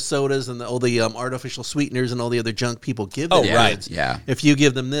 consider the sodas and all the artificial sweeteners and all the other junk people give their kids, if you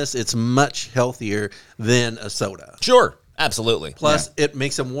give them this, it's much healthier than a soda. Sure. Absolutely. Plus, it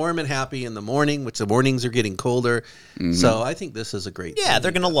makes them warm and happy in the morning, which the mornings are getting colder. Mm-hmm. So I think this is a great thing.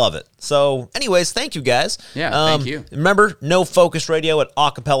 They're going to love it. So anyways, thank you guys. Yeah, thank you. Remember, No Focus Radio at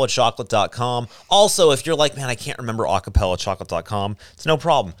acapellachocolate.com. Also, if you're like, man, I can't remember acapellachocolate.com, it's no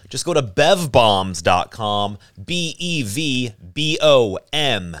problem. Just go to bevbombs.com,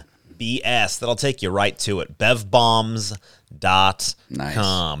 BEVBOMBS. That'll take you right to it. bevbombs.com.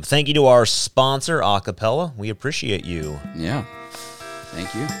 Nice. Thank you to our sponsor, Acapella. We appreciate you. Yeah.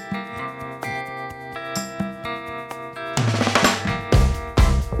 Thank you.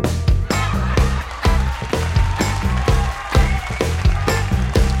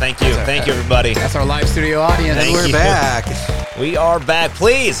 Thank you, everybody. That's our live studio audience. And we're back. We are back.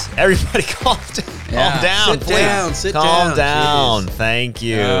 Please, everybody, calm down. Calm down. Thank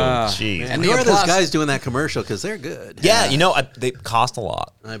you. Jeez. And who are those guys doing that commercial? Because they're good. Yeah, they cost a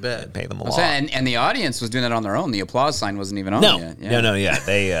lot. I bet. I pay them a lot. And the audience was doing that on their own. The applause sign wasn't even on yet. No.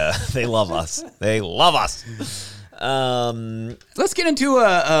 They love us. They love us. Let's get into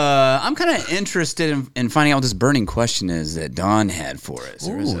I'm kind of interested in finding out what this burning question is that Don had for us.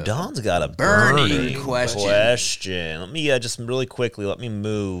 Ooh, Don's got a burning question. Let me just really quickly, let me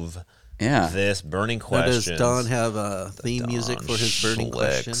move this burning question. Does Don have theme music for his burning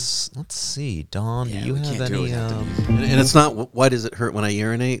question? Let's see. Don, do you have any? And it's not, why does it hurt when I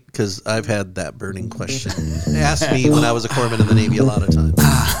urinate? Because I've had that burning question. They asked me when I was a corpsman in the Navy a lot of times.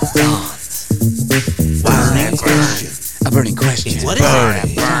 Burning question. A burning question. What is it?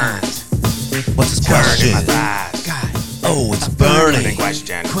 What's this question? Oh, it's burning.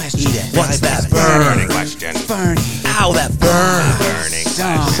 Question. What's that Burning question. Burning. Ow, that burn. Burning.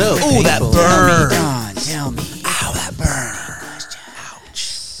 So ooh, that painful. burn. Don, tell me. Ow, that burn.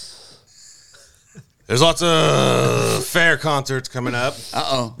 There's lots of fair concerts coming up.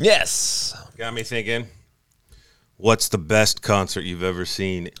 Uh-oh. Yes. Got me thinking. What's the best concert you've ever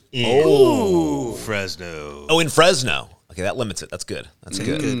seen in Fresno? Oh, in Fresno. Okay, that limits it. That's good. That's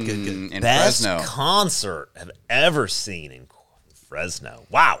good. Good. In Best Fresno. concert I've ever seen in Fresno.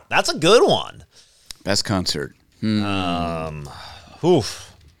 Wow, that's a good one. Best concert. Oof.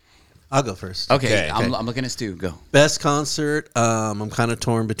 I'll go first. Okay. I'm looking at Stu. Go. Best concert, I'm kind of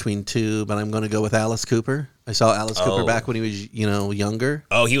torn between two, but I'm going to go with Alice Cooper. I saw Alice Cooper back when he was, younger.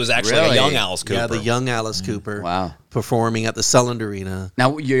 Oh, he was actually a young Alice Cooper. Yeah, the young Alice Cooper. Wow. Performing at the Selland Arena.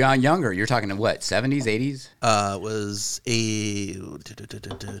 Now, you're younger. You're talking to what, 70s, 80s? It was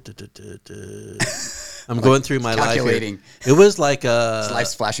I'm going through my life here. It was like His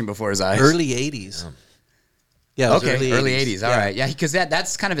life's flashing before his eyes. early 80s. Yeah, it was early 80s. All right. Yeah, because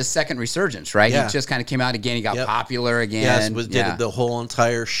that's kind of his second resurgence, right? Yeah. He just kind of came out again. He got popular again. Yes, did the whole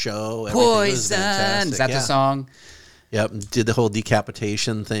entire show. Poison. Is that the song? Yep, did the whole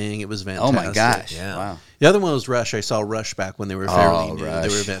decapitation thing. It was fantastic. Oh, my gosh. Yeah. Wow. The other one was Rush. I saw Rush back when they were fairly new. Rush. They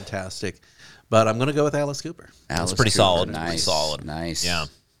were fantastic. But I'm going to go with Alice Cooper. That's pretty solid. Nice. Pretty solid. Nice. Yeah.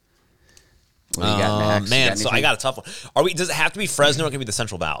 What do you got next? Man, so I got a tough one. Does it have to be Fresno or can it be the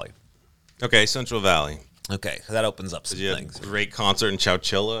Central Valley? Okay, Central Valley. Okay, that opens up some Did you have things. a great concert in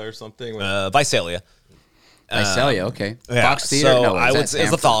Chowchilla or something? Visalia. Visalia, okay. Yeah, Fox Theater? So No, I is would that say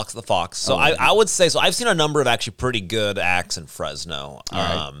it's the Stanford? Fox. So I would say, so I've seen a number of actually pretty good acts in Fresno.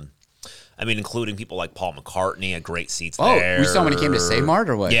 right. I mean, including people like Paul McCartney, had great seats Oh, there. we saw when he came to Save Mart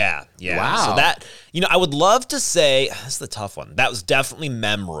or what? Yeah. Wow. So that, I would love to say, that's the tough one. That was definitely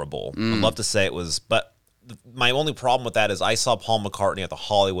memorable. I'd love to say it was, but my only problem with that is I saw Paul McCartney at the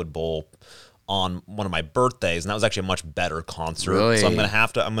Hollywood Bowl on one of my birthdays, and that was actually a much better concert. Really? So I'm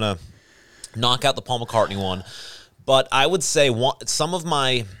gonna knock out the Paul McCartney one. But I would say some of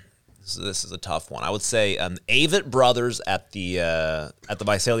my, this is a tough one. I would say Avett Brothers at the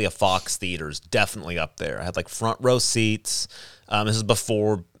Visalia Fox Theaters, definitely up there. I had like front row seats. This is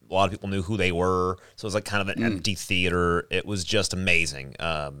before a lot of people knew who they were, so it was like kind of an empty theater. It was just amazing.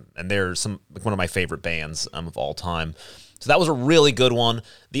 And they're one of my favorite bands of all time. So that was a really good one.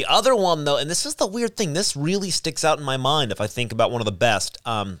 The other one, though, and this is the weird thing, this really sticks out in my mind if I think about one of the best.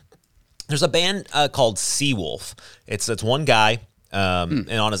 There's a band called Seawolf. It's one guy, and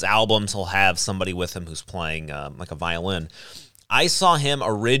on his albums he'll have somebody with him who's playing like a violin. I saw him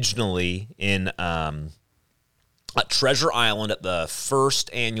originally in at Treasure Island at the first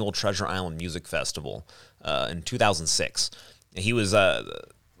annual Treasure Island Music Festival in 2006. He was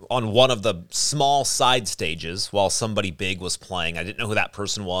on one of the small side stages while somebody big was playing. I didn't know who that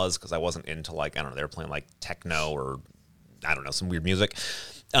person was because I wasn't into they were playing like techno or I don't know, some weird music.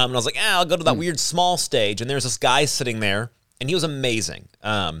 And I was like, I'll go to that weird small stage. And there's this guy sitting there, and he was amazing.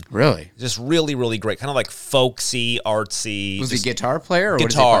 Really? Just really, really great. Kind of like folksy, artsy. Was he a guitar player? Or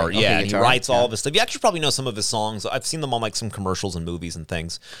Guitar, what does he play? yeah. Okay, And guitar. he writes all of his stuff. You actually probably know some of his songs. I've seen them on like some commercials and movies and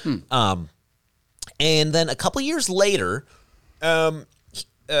things. And then a couple years later,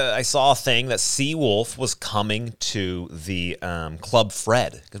 I saw a thing that Seawolf was coming to the Club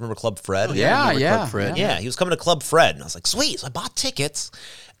Fred. You guys remember Club Fred? Yeah, Remember yeah. Club Fred? Yeah, he was coming to Club Fred. And I was like, sweet. So I bought tickets.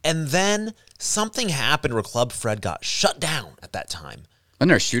 And then something happened where Club Fred got shut down at that time. Wasn't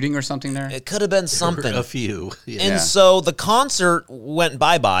there a shooting or something there? It could have been something. A few. Yeah. And so the concert went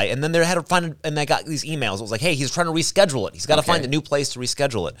bye-bye, and then they had to find, and I got these emails. It was like, hey, he's trying to reschedule it. He's got to find a new place to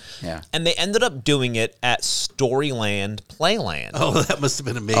reschedule it. Yeah. And they ended up doing it at Storyland Playland. Oh, that must have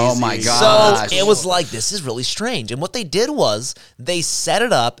been amazing. Oh, my So gosh. it was like, this is really strange. And what they did was they set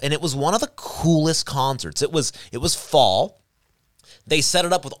it up, and it was one of the coolest concerts. It was fall. They set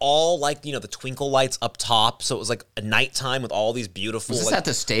it up with all the twinkle lights up top, so it was like a nighttime with all these beautiful. Was this at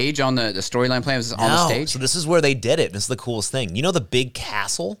the stage on the storyline plan? Was this on the No. stage? So this is where they did it. This is the coolest thing. You know the big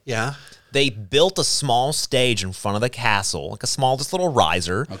castle? Yeah. They built a small stage in front of the castle, like a small, just little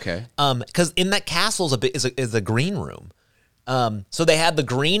riser. Okay. Because in that castle is a green room. So they had the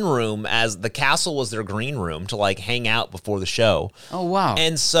green room as the castle was their green room to like hang out before the show. Oh, wow.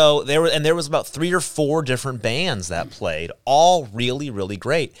 And so there was about 3 or 4 different bands that played, all really, really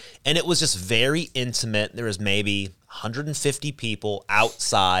great. And it was just very intimate. There was maybe 150 people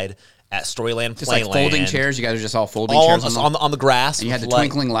outside at Storyland Just Playland. like folding chairs. You guys are just all folding all chairs on the grass. And you had the with, like,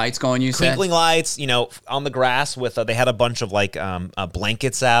 twinkling lights going, you said? twinkling lights, on the grass with they had a bunch of like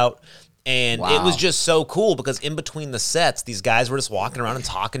blankets out. And it was Wow. just so cool because in between the sets, these guys were just walking around and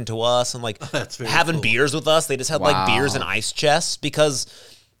talking to us and like That's very having cool. beers with us. They just had like Wow. beers and ice chests because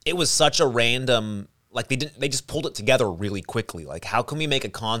it was such a random, like they just pulled it together really quickly. Like, how can we make a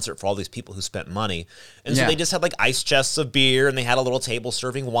concert for all these people who spent money? And so Yeah. they just had like ice chests of beer and they had a little table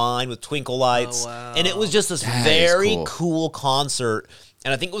serving wine with twinkle lights. Oh, wow. And it was just this That is very cool. cool concert.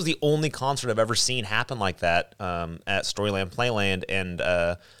 And I think it was the only concert I've ever seen happen like that at Storyland Playland. And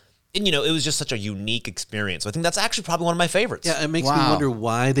it was just such a unique experience. So I think that's actually probably one of my favorites. Yeah, it makes me Wow. wonder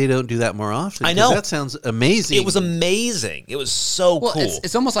why they don't do that more often. I 'cause know. That sounds amazing. It was amazing. It was so Well, cool.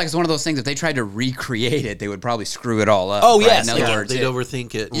 it's almost like it's one of those things. If they tried to recreate it, they would probably screw it all up. Oh, right? yes, In other yeah, words, They'd it-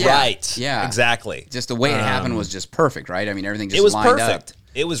 overthink it. Yeah. Right. Yeah. Exactly. just the way it happened was just perfect, right? I mean, everything just It was lined perfect. up.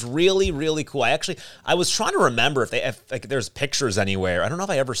 It was really, really cool. I was trying to remember if there's pictures anywhere. I don't know if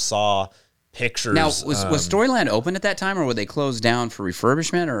I ever saw pictures. Now, was Storyland open at that time, or were they closed down for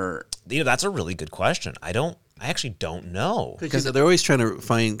refurbishment? Or that's a really good question. I actually don't know. Because they're always trying to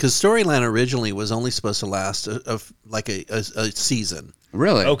find. Because Storyland originally was only supposed to last a season.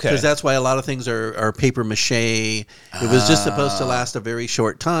 really? Okay. Because that's why a lot of things are paper mache. It was just supposed to last a very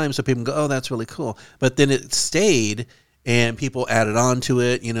short time, so people can go, "Oh, that's really cool." But then it stayed, and people added on to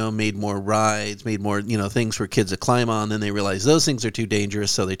it. Made more rides, made more things for kids to climb on. Then they realized those things are too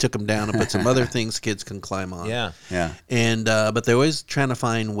dangerous, so they took them down and put some other things kids can climb on. Yeah. Yeah. And but they're always trying to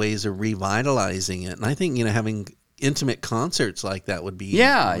find ways of revitalizing it. And I think having intimate concerts like that would be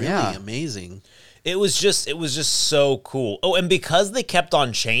Yeah, really yeah. amazing. It was just so cool. Oh, and because they kept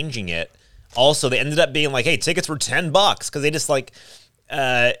on changing it, also they ended up being like, hey, tickets were $10 because they just like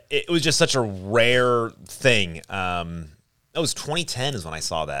it was just such a rare thing. It was 2010 is when I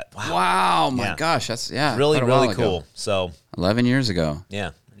saw that. Wow, my Yeah. gosh, that's Really, quite a while really ago. cool. So 11 years ago.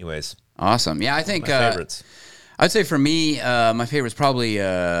 yeah. Anyways, Awesome. Yeah, I think my favorites. I'd say for me, my favorite's probably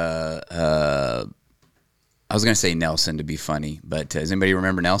I was gonna say Nelson to be funny, but does anybody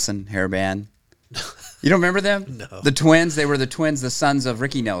remember Nelson hair band? You don't remember them? No. The twins. They were the twins, the sons of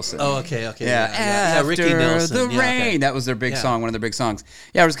Ricky Nelson. Oh, okay. Yeah, Yeah, Ricky After Nelson. the Yeah, rain. okay. That was their big Yeah. song, one of their big songs.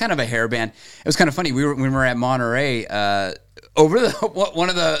 Yeah, it was kind of a hair band. It was kind of funny. When we were at Monterey, over one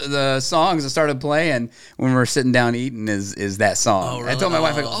of the songs that started playing when we were sitting down eating is that song. Oh, really? I told my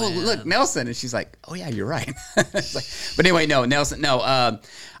wife, like, Oh, man. look, Nelson, and she's like, oh yeah, you're right. It's like, but anyway, no, Nelson, no. I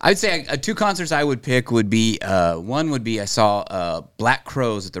would say two concerts I would pick would be one would be I saw Black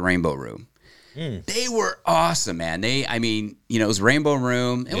Crowes at the Rainbow Room. They were awesome, man. I mean, it was Rainbow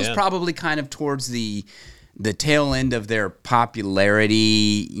Room. It was Yeah. probably kind of towards the tail end of their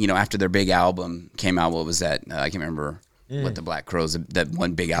popularity, after their big album came out. What was that? I can't remember what the Black Crowes, that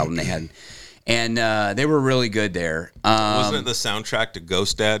one big album they had. And they were really good there. Wasn't it the soundtrack to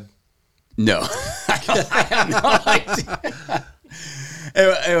Ghost Dad? No. I have no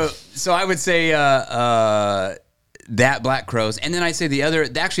idea. So I would say that Black Crowes. And then I'd say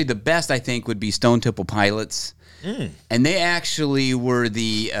actually the best I think would be Stone Temple Pilots. And they actually were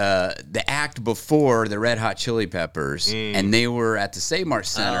the act before the Red Hot Chili Peppers. And they were at the Save Mart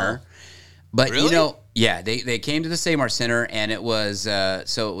Center. But, Really? yeah, they came to the Save Mart Center, and it was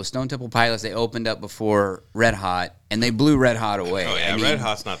Stone Temple Pilots. They opened up before Red Hot, and they blew Red Hot away. Oh yeah, I mean, Red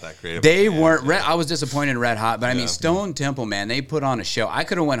Hot's not that creative. They weren't. I was disappointed in Red Hot, but I mean, Stone Temple, man, they put on a show. I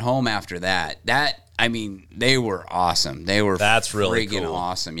could have went home after that. I mean, they were awesome. They were That's really freaking cool.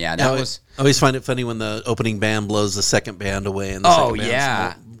 awesome. Yeah, that was. I always find it funny when the opening band blows the second band away, and the Oh, second band's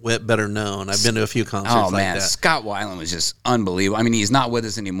yeah. better known. I've been to a few concerts Oh like man, that. Scott Weiland was just unbelievable. I mean, he's not with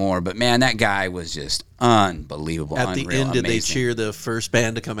us anymore, but man, that guy was just unbelievable. At the unreal, end, did they amazing. cheer the first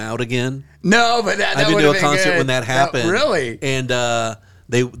band to come out again? No, but that I've been would to have a been concert good. when that happened. Really? And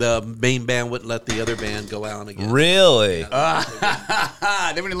the main band wouldn't let the other band go out again. Really?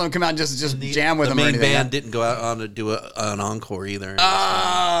 They wouldn't let him come out and just jam with the them or main anything. band didn't go out on to do an encore either.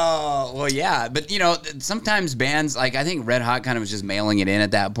 Oh, well, yeah. But, sometimes bands, like, I think Red Hot kind of was just mailing it in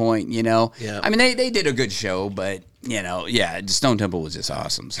at that point, Yeah. I mean, they did a good show, but, Stone Temple was just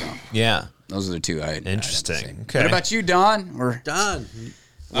awesome. So Yeah. those are the two I'd Interesting. say. Okay. What about you, Don? Or Done.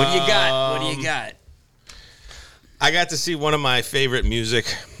 what do you got? What do you got? I got to see one of my favorite music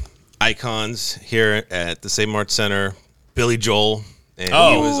icons here at the Save Mart Center, Billy Joel. And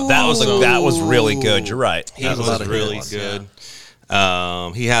that was really good. You're right. He That was was a lot of really hits, good.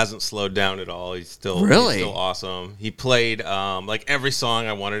 He hasn't slowed down at all. He's still awesome. He played like every song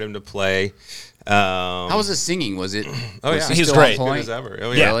I wanted him to play. How was his singing? Was it? Oh, was yeah. he He's still on great. Good point? as ever.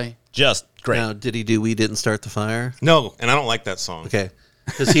 Oh, Yeah. Really? Just great. Now, did he do "We Didn't Start the Fire"? No, and I don't like that song. Okay.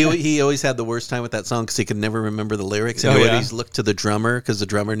 Because he always had the worst time with that song because he could never remember the lyrics. And Oh, he yeah. always looked to the drummer because the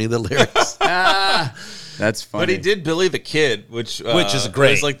drummer knew the lyrics. That's funny. But he did Billy the Kid, which is great.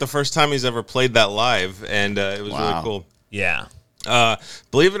 It was like the first time he's ever played that live, and it was Wow. really cool. Yeah.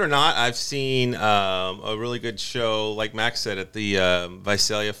 Believe it or not, I've seen a really good show, like Max said, at the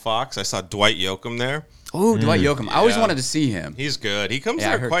Visalia Fox. I saw Dwight Yoakam there. Oh, Dwight Yoakam. I always Yeah. wanted to see him. He's good. He comes Yeah,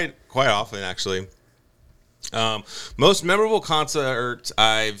 I there heard- quite often, actually. Most memorable concert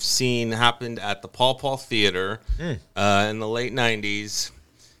I've seen happened at the Paul Paul Theater in the late 90s.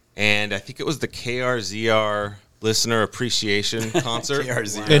 And I think it was the KRZR Listener Appreciation Concert.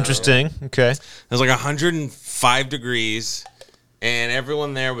 KRZR. Interesting. Okay. It was like 105 degrees, and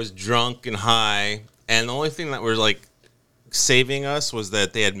everyone there was drunk and high. And the only thing that was like saving us was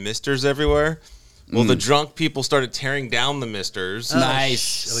that they had misters everywhere. Well, the drunk people started tearing down the misters.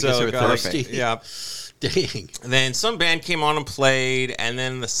 Nice. I guess they were it got us- thirsty. Yeah. Dang. And then some band came on and played, and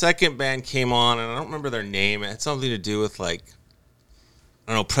then the second band came on, and I don't remember their name. It had something to do with like,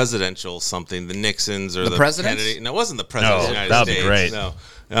 I don't know, presidential something, the Nixons or The presidents? Kennedy. No, it wasn't the presidents of the United that'd be States. great.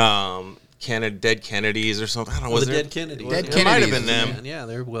 No, Dead Kennedys or something. I don't know. Was the there? Dead Kennedy. Dead It might have Kennedys, been them. Man, yeah,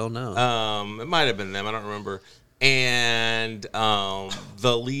 they're well known. It might have been them. I don't remember. And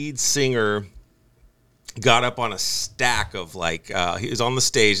the lead singer got up on a stack of he was on the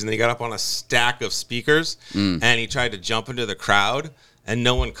stage, and then he got up on a stack of speakers, and he tried to jump into the crowd, and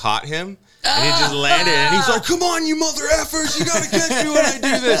no one caught him. And he just landed, and he's like, "Come on, you mother effers! You gotta catch me when I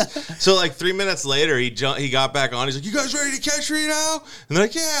do this." So like 3 minutes later, he got back on. He's like, "You guys ready to catch me now?" And they're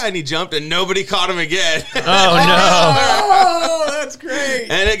like, "Yeah." And he jumped, and nobody caught him again. Oh, that's great.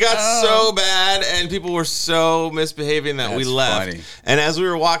 And it got so bad, and people were so misbehaving that we left. Funny. And as we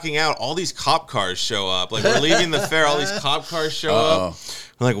were walking out, all these cop cars show up. Like, we're leaving the fair, all these cop cars show up.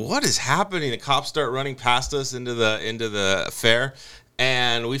 We're like, what is happening? The cops start running past us into the fair.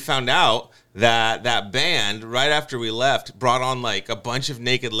 And we found out that band, right after we left, brought on like a bunch of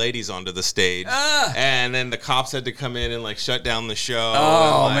naked ladies onto the stage. And then the cops had to come in and like shut down the show.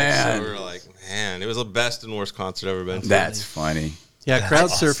 Oh, and, man. So we were like, man, it was the best and worst concert I've ever been to. That's funny. Yeah, crowd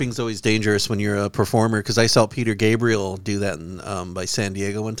surfing's always dangerous when you're a performer, because I saw Peter Gabriel do that by San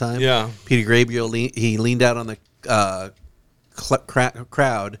Diego one time. Yeah. Peter Gabriel, he leaned out on the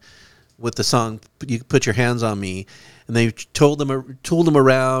crowd with the song "You Put Your Hands on Me," and they tooled him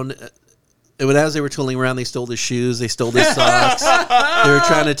around. And as they were tooling around, they stole his shoes, they stole his socks. They were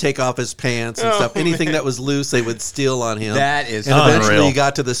trying to take off his pants and stuff. Anything that was loose, they would steal on him. That is and eventually unreal. he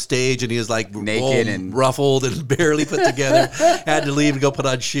got to the stage and he was like naked and ruffled and barely put together. Had to leave and go put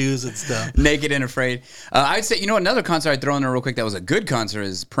on shoes and stuff. Naked and afraid. I'd say, another concert I'd throw in there real quick that was a good concert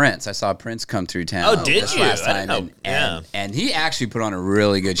is Prince. I saw Prince come through town. Oh, did this you? last I didn't time, know. and he actually put on a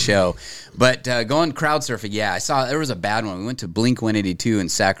really good show. But going crowd surfing, yeah, I saw there was a bad one. We went to Blink 182 in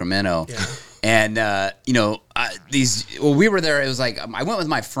Sacramento. Yeah. And, we were there. It was like, I went with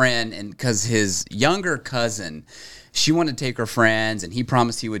my friend, and because his younger cousin, she wanted to take her friends, and he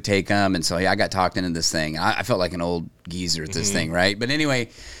promised he would take them. And so I got talked into this thing. I felt like an old geezer at this thing, right? But anyway,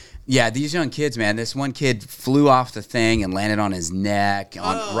 yeah, these young kids, man, this one kid flew off the thing and landed on his neck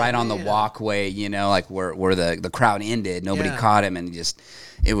on the walkway, like where the crowd ended. Nobody caught him, and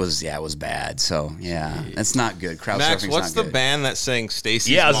it was bad. So yeah, that's not good. Crowd Max, surfing's what's not the good. band that sang Stacy's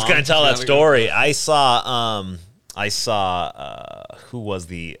Yeah, I was Mom? going to tell that story. I saw who was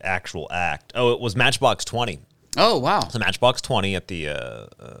the actual act? Oh, it was Matchbox 20. Oh wow, So Matchbox 20 at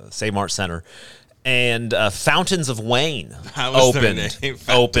the Save Mart Center. And Fountains of Wayne That was their opened name,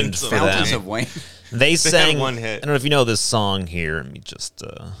 opened Fountains of for them. Fountains of Wayne. They sang one hit. I don't know if you know this song here. Let me just.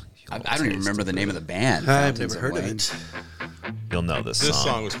 I don't even remember the name of the band. I've Fountains never heard of Wayne. it. You'll know this This song.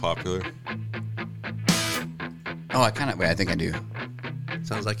 song was popular. Oh, I think I do.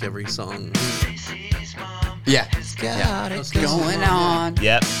 Sounds like every song. Yeah. What's going on?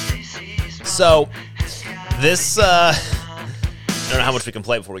 Yep. So this I don't know how much we can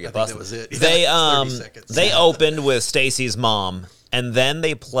play before we get busted. that was it. They Yeah, 30 seconds. they opened with Stacy's Mom, and then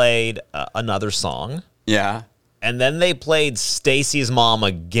they played another song. Yeah. And then they played Stacy's Mom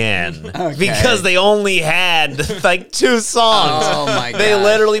again because they only had like 2 songs. Oh my god! They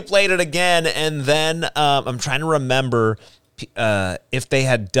literally played it again, and then I'm trying to remember if they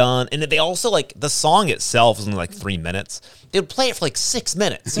had done, and they also like the song itself was only like 3 minutes. They would play it for like 6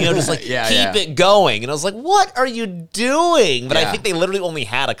 minutes, just like keep it going. And I was like, "What are you doing?" But I think they literally only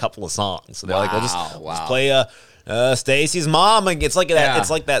had a couple of songs, so they're like, "We'll just play Stacy's Mom." And it's like that.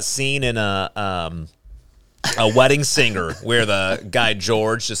 It's like that scene in a Wedding Singer where the guy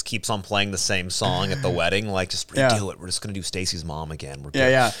George just keeps on playing the same song at the wedding. Like, just redo it. We're just gonna do Stacy's Mom again. We're good.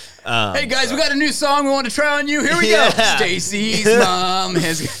 Hey guys, we got a new song we want to try on you. Here we go. Stacy's Mom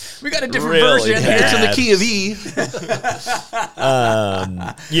we got a different Really version. bad. It's in the key of E.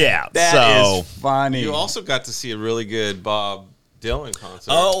 Yeah. That is funny. You also got to see a really good Bob Dylan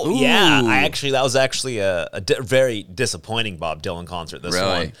concert. Oh yeah, Ooh. that was actually a very disappointing Bob Dylan concert. This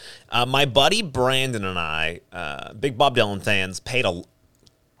Really? one, my buddy Brandon and I, big Bob Dylan fans, paid a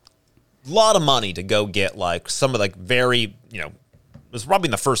lot of money to go get like some of like very it was probably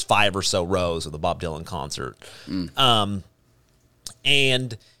in the first 5 or so rows of the Bob Dylan concert,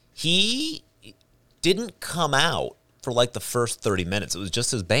 and he didn't come out for like the first 30 minutes. It was just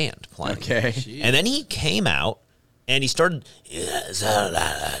his band playing. Okay. And then he came out and he started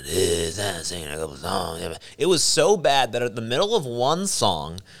singing a couple songs. It was so bad that at the middle of one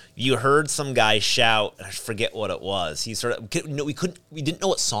song, you heard some guy shout, and I forget what it was. He started, we didn't know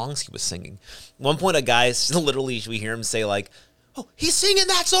what songs he was singing. At one point, a guy literally, we hear him say like, "Oh, he's singing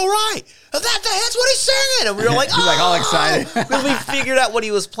That's All Right. That's what he's singing." And we were like, He's like all excited. Because we figured out what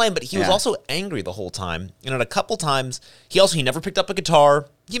he was playing, but he was also angry the whole time. And at a couple times, he never picked up a guitar.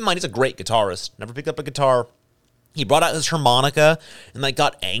 Keep in mind, he's a great guitarist. Never picked up a guitar. He brought out his harmonica and like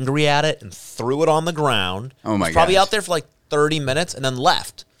got angry at it and threw it on the ground. Oh my god! Probably gosh. out there for like 30 minutes and then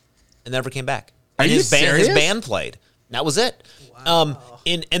left and never came back. Are And you his serious? band played. That was it. Wow.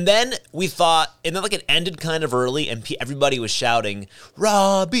 And then we thought, and then like it ended kind of early, and everybody was shouting,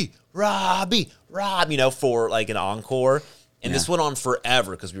 "Robbie, Robbie, Rob," for like an encore. And this went on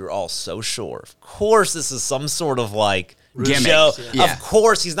forever because we were all so sure. Of course, this is some sort of like Gimmick. show. Yeah. Of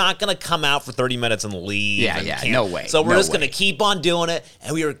course, he's not going to come out for 30 minutes and leave. Yeah, and yeah, can't- no way. So we're No just going way. to keep on doing it.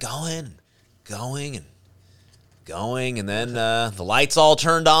 And we were going. And then the lights all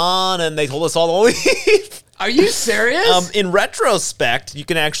turned on and they told us all to leave. Are you serious? In retrospect, you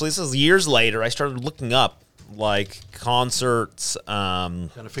can actually, this is years later, I started looking up like concerts. Trying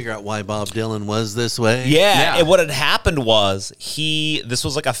to figure out why Bob Dylan was this way. Yeah, and what had happened was this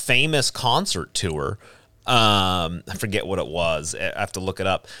was like a famous concert tour. I forget what it was. I have to look it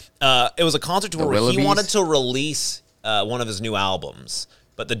up. It was a concert tour where he Willoughbys? wanted to release one of his new albums.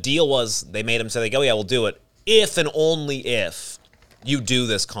 But the deal was they made him say, like, oh, yeah, we'll do it if and only if you do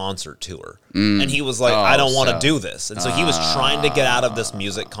this concert tour. And he was like, I don't want to do this. And so he was trying to get out of this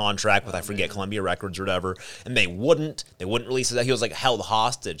music contract with, I forget, Columbia Records or whatever. And they wouldn't release it. He was like held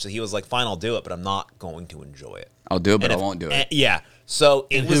hostage. So he was like, fine, I'll do it, but I'm not going to enjoy it. I'll do it, but And I if- won't do it. and- yeah. So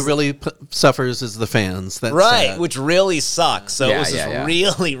it And was who really suffers is the fans. That's right, sad. which really sucks. So Yeah, it was this yeah.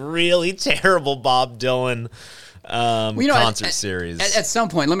 really, really terrible Bob Dylan concert at, series. At some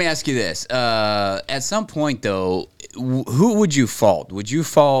point, let me ask you this. At some point, though, who would you fault? Would you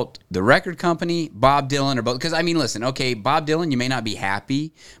fault the record company, Bob Dylan, or both? Because, I mean, listen, okay, Bob Dylan, you may not be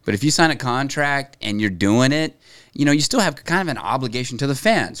happy, but if you sign a contract and you're doing it, you know, you still have kind of an obligation to the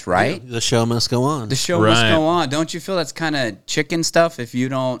fans, right? The show must go on. The show must Right. go on. Don't you feel that's kind of chicken stuff if you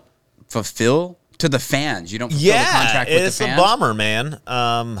don't fulfill to the fans? You don't fulfill the yeah, contract with it's the a fans? bummer, man.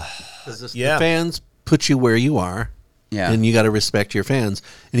 Yeah. The fans put you where you are. Yeah. And you got to respect your fans.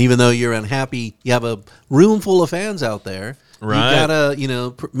 And even though you're unhappy, you have a room full of fans out there. Right. You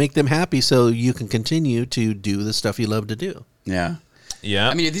got to, make them happy so you can continue to do the stuff you love to do. Yeah. Yeah.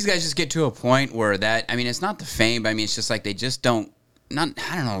 I mean, if these guys just get to a point where it's not the fame, but I mean, it's just like they just don't, I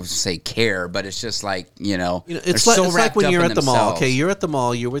don't know if to say care, but it's just like, It's they're like, so it's like wrapped when up you're in at the mall. themselves. Okay, you're at the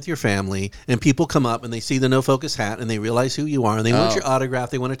mall, you're with your family, and people come up and they see the No Focus hat and they realize who you are and they want your autograph.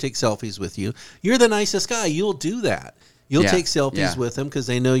 They want to take selfies with you. You're the nicest guy. You'll do that. You'll Yeah, take selfies yeah. with them because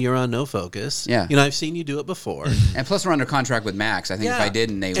they know you're on No Focus. Yeah. I've seen you do it before. And plus, we're under contract with Max. I think if I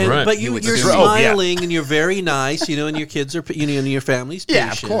didn't, they would. And, but he would you're sue me. smiling and you're very nice, and your kids are, and your family's Yeah, of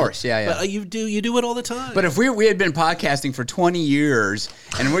patient. course. Yeah, yeah. But you do it all the time. But if we had been podcasting for 20 years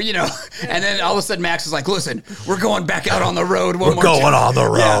and we're, and then all of a sudden Max is like, listen, we're going back out on the road one more time. on the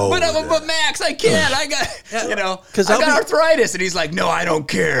road. Yeah, but Max, I can't. I got, 'Cause I I'll got be- arthritis. And he's like, no, I don't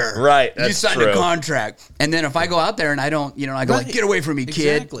care. Right, You that's signed a true. contract. And then if I go out there and I don't, I go, like, Right. get away from me,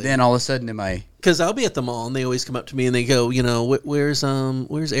 kid. Exactly. Then all of a sudden am I... Because I'll be at the mall and they always come up to me and they go, where's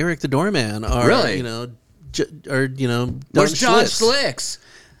Eric the doorman? Or, Really? Don Where's John Schlitz? Slicks?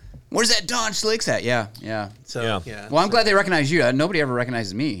 Where's that Don Slicks at? Yeah. So, Yeah. Well, I'm glad they recognize you. Nobody ever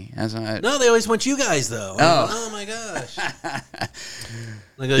recognizes me. No, they always want you guys though. Oh. Oh my gosh.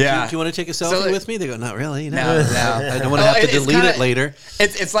 I go, Yeah. do you want to take a selfie So, with me? They go, not really. No. I don't want to have to It's delete kinda- it later.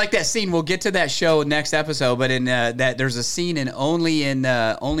 It's like that scene. We'll get to that show next episode, but in that there's a scene in Only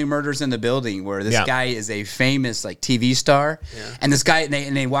Murders in the Building where this Yeah. guy is a famous like TV star, and this guy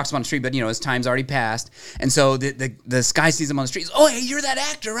and they walks him on the street, but his time's already passed, and so this guy sees him on the street. He's, oh, hey, you're that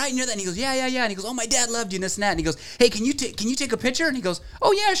actor, right? And you're that. And he goes, yeah, and he goes, oh, my dad loved you and this and that. And he goes, hey, can you take a picture? And he goes,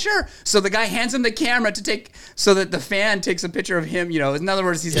 oh yeah, sure. So the guy hands him the camera to take, so that the fan takes a picture of him. In other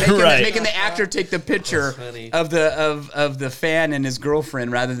words, he's making, Right. making the actor take the picture funny. of the fan and his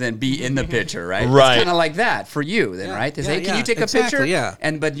girlfriend rather than be in the picture, right? Right. It's kind of like that for you, then, right? They say, yeah, can you take a exactly, picture? yeah.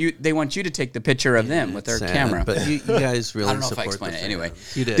 But they want you to take the picture of them with their Sad, camera. But you guys really I don't know if I support explained the it. Anyway,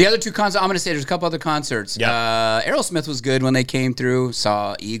 fans. You did. the other two concerts, I'm going to say there's a couple other concerts. Yeah. Aerosmith was good when they came through.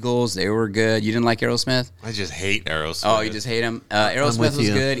 Saw Eagles. They were good. You didn't like Aerosmith? I just hate Aerosmith. Oh, you just hate him? Aerosmith with was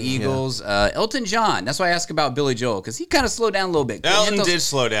you. good. Yeah. Eagles. Elton John. That's why I ask about Billy Joel, because he kind of slowed down a little bit. Couldn't hit Elton those- did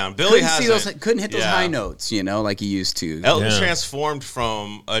slow down. Billy couldn't hit those Yeah. high notes, like he used to. Elton Yeah. transformed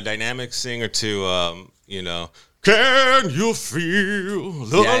from a dynamic singer to, can you feel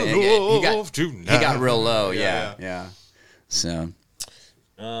the love tonight? He got real low, yeah. So,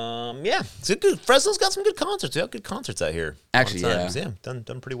 Yeah, it's a good. Fresno's got some good concerts. We have good concerts out here. Actually, A lot of times. Yeah,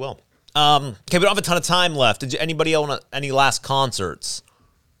 done pretty well. Okay, we don't have a ton of time left. Did anybody want any last concerts?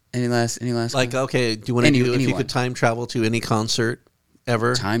 any last? Like, okay, do you want to do if you anyone. could time travel to any concert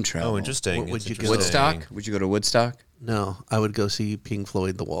ever? Time travel. Oh, interesting. What would It's you go? interesting. Woodstock? Would you go to Woodstock? No, I would go see Pink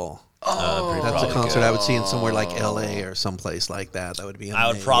Floyd The Wall. Pretty That's a probably. concert I would see in somewhere like L.A. or someplace like that. That would be amazing. I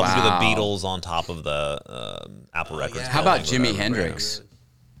would probably Wow. do the Beatles on top of the Apple Records. How about building, Jimi whatever. Hendrix?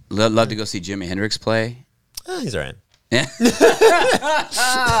 Love to go see Jimi Hendrix play. He's all right.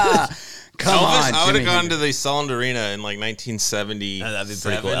 Come come on, I would Jimi have gone Hendrix. to the Solent Arena in like 1970. That'd be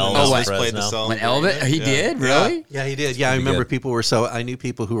pretty cool. Elvis Elvis played the Fresno. Solent When Arena. Elvis, he did, really? Yeah, he did. Yeah, I remember good. people were I knew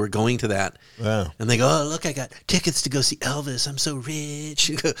people who were going to that. Wow. And they go, oh, look, I got tickets to go see Elvis. I'm so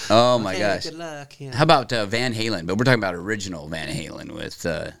rich. Oh, my Okay, gosh. Good luck. Yeah. How about Van Halen? But we're talking about original Van Halen with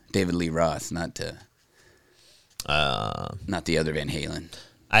David Lee Roth, not the other Van Halen.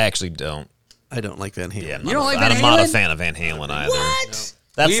 I actually don't. I don't like Van Halen. Yeah, You don't like Van I'm not a Halen? fan of Van Halen either. What?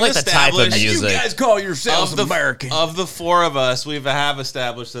 That's We've like the type of established- You music. guys call yourselves Of the, American. of the four of us, we have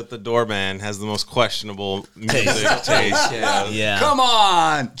established that the doorman has the most questionable music taste. Yeah. Come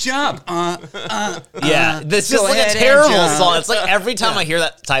on, jump. Yeah, this is Go like ahead a and terrible jump. song. It's like every time I hear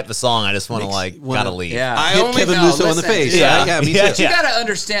that type of song, I just want to gotta leave. Yeah. I Hit only Kevin know- Musso in the listen, face. dude. Yeah, me Yeah, too. You got to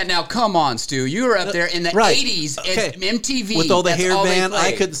understand now. Come on, Stu. You were up there in the Right. 80s Okay. at MTV. With all the That's hair all they band, I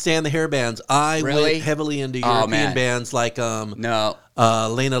played. couldn't stand the hair bands. I Really? went heavily into Oh, European man. bands like No,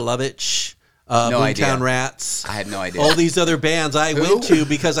 Lena Lovitch, No idea. Boomtown Rats. I had no idea. All these other bands I went to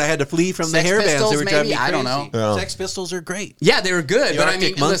because I had to flee from the Sex hair bands. Pistols, They were driving me maybe? I don't crazy. know. Yeah. Sex Pistols are great. Yeah, they were good, The but Arctic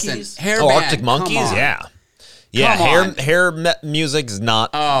I mean, Monkeys? listen, hair Oh, band, Arctic Monkeys, come on. yeah. Yeah, Come hair on. music's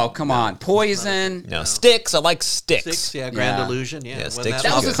not. Oh, come on, Poison. No, Sticks. I like Sticks. Six, yeah, Grand Yeah. Illusion, yeah. Yeah, when Styx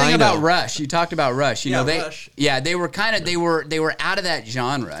That was the good. thing kind about of- Rush. You talked about Rush. You Yeah, know, they Rush. they were kind of they were out of that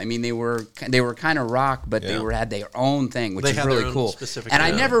genre. I mean, they were kind of rock, but they had their own thing, which They is had really their own cool. specific And I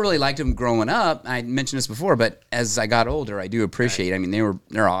sound. never really liked them growing up. I mentioned this before, but as I got older, I do appreciate. I mean,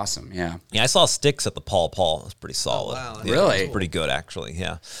 they're awesome. Yeah. Yeah, I saw Sticks at the Paul Paul. It was pretty solid. wow, that's Yeah, Really? it was pretty good actually.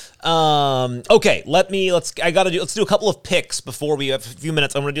 Yeah. Okay, let's do a couple of picks before we have a few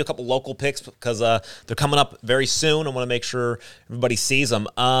minutes. I'm going to do a couple local picks because they're coming up very soon. I want to make sure everybody sees them.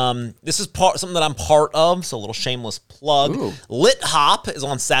 This is something that I'm part of, so a little shameless plug. Ooh. Lit Hop is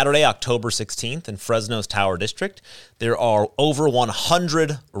on Saturday, October 16th in Fresno's Tower District. There are over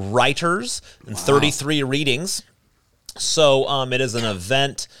 100 writers and 33 readings. So it is an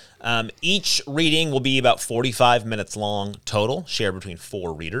event. Each reading will be about 45 minutes long total, shared between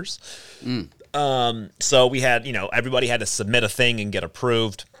 4 readers. So we had, everybody had to submit a thing and get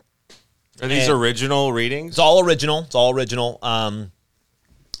approved. Are these And- original readings? It's all original.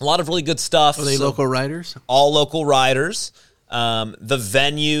 A lot of really good stuff. Are they So- local writers? all local riders. The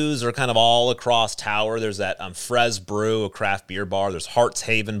venues are kind of all across Tower. There's that Frez Brew, a craft beer bar. There's Hearts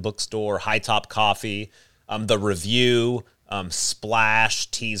Haven Bookstore, High Top Coffee, The Review, Splash,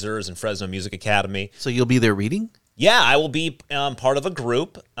 Teasers, and Fresno Music Academy. So you'll be there reading? Yeah, I will be part of a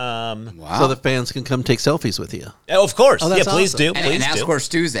group. Wow. So the fans can come take selfies with you. Of course. Oh, Yeah, that's please awesome. do. and Please ask do. where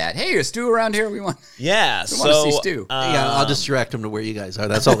Stu's at. Hey, is Stu around here? We want. Yeah, We want to see so Stu. Yeah, I'll just direct them to where you guys are.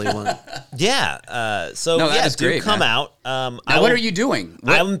 That's all they want. so No, that yeah, is do great, come man. out. Now, what are you doing?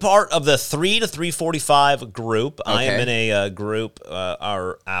 What- I'm part of the 3 to 3:45 group. I am Okay. in a group.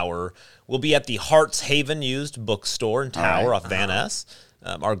 We'll be at the Hearts Haven Used Bookstore in Tower right. off Van Ness.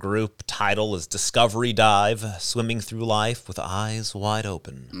 Our group title is Discovery Dive: Swimming Through Life with Eyes Wide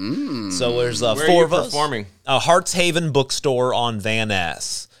Open. So there's Where 4 are you of us. performing? Hearts Haven Bookstore on Van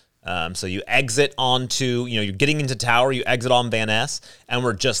Ness. So you exit onto, you're getting into Tower. You exit on Van Ness, and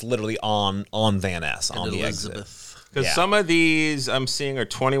we're just literally on Van Ness on the exit. Elizabeth. Because Yeah. some of these I'm seeing are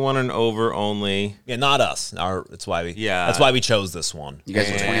 21 and over only. Yeah, not us. That's why we. Yeah. That's why we chose this one. You guys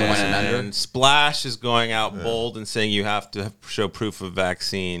are 21 and under. And Splash is going out bold and saying you have to show proof of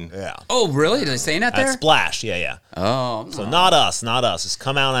vaccine. Yeah. Oh, really? Are they saying that That's there? Splash. Yeah. Oh, So not us. Just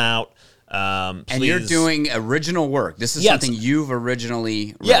come out. and you're please. doing original work. This is Yeah, something you've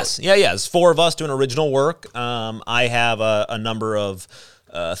originally wrote. Yes. Yeah. There's 4 of us doing original work. I have a number of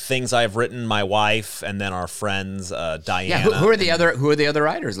things I've written. My wife and then our friends, Diana. Yeah. Who are the other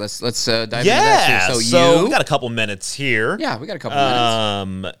writers? Let's dive into Yeah. that. So you. we got a couple minutes here. Yeah, we got a couple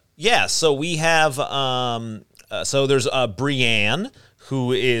minutes. Yeah, so we have so there's Brienne,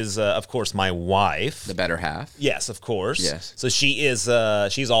 who is of course my wife. The better half. Yes, of course. Yes. So she is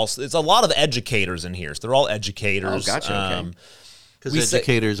she's also it's a lot of educators in here. So they're all educators. Oh, gotcha, okay. Because We say-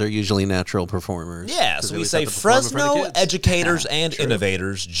 educators are usually natural performers. Yeah, 'Cause so they we always say have to perform in front of Fresno kids. educators and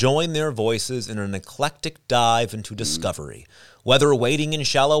innovators join their voices in an eclectic dive into discovery. Whether wading in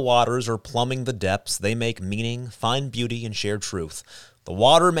shallow waters or plumbing the depths, they make meaning, find beauty, and share truth. The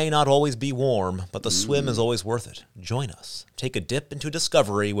water may not always be warm, but the swim is always worth it. Join us. Take a dip into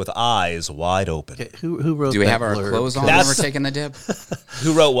discovery with eyes wide open. Okay, who wrote Do we that have our blurb? clothes on That's- when we're taking the dip?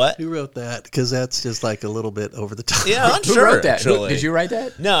 Who wrote what? Who wrote that? Because that's just like a little bit over the top. Yeah, I'm Who sure. wrote that? Who- Actually. did you write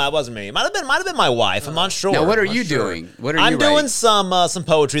that? No, it wasn't me. It might have been my wife. I'm not sure. Now, what are Not you sure. doing? What are you I'm doing writing? some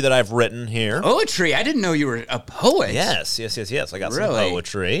poetry that I've written here. Poetry. I didn't know you were a poet. Yes. I got Really? some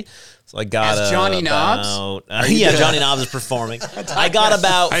poetry. So I got As Johnny Knobs? Yeah, Johnny Knobs is performing. I got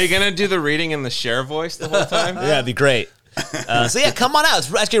about. Are you gonna do the reading in the Cher voice the whole time? Yeah, it'd be great. So yeah, come on out.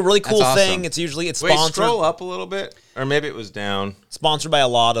 It's actually a really cool That's awesome. thing. It's Wait, sponsored. scroll up a little bit, or maybe it was down. Sponsored by a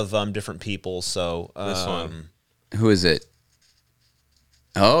lot of different people. So This one. Who is it?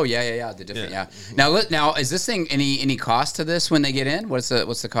 Oh yeah. The different Now is this thing any cost to this when they get in? What's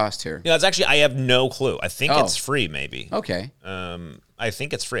the cost here? Yeah, it's actually I have no clue. I think Oh. it's free, maybe. Okay. I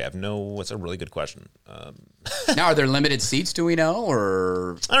think it's free. I have no. It's a really good question. Now are there limited seats? Do we know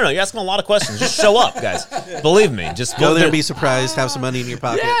or? I don't know. You're asking a lot of questions. Just show up, guys. Believe me. Just Go there and be surprised. Have some money in your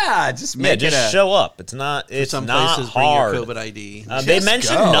pocket. Yeah, just make just show up. It's not. It's Some not places hard. bring your COVID ID. They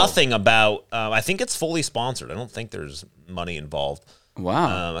mentioned go. nothing about. I think it's fully sponsored. I don't think there's money involved.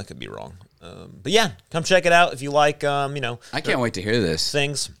 Wow. I could be wrong. But yeah, come check it out if you like. I can't wait to hear this.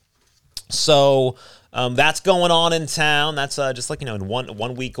 Things. So that's going on in town. That's just like in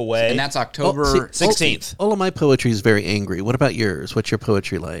 1 week away. And that's October 16th. All of my poetry is very angry. What about yours? What's your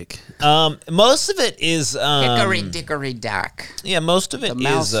poetry like? Most of it is Hickory dickory dock. yeah. Most of it The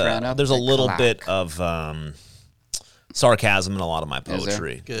mouse is ran up there's a the little clock. bit of sarcasm in a lot of my Is there?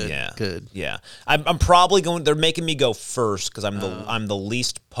 poetry. Good, Yeah, good. Yeah, I'm probably going. They're making me go first because I'm the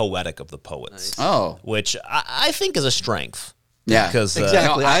least poetic of the poets, Oh. which I think is a strength. Yeah. because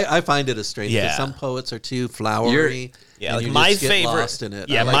Exactly. no, I find it a strange. Yeah. because some poets are too flowery. Yeah, and like you my just get favorite. lost in it.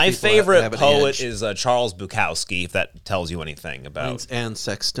 Yeah, I like my people that favorite have an poet edge. is Charles Bukowski. If that tells you anything about. Mine's Anne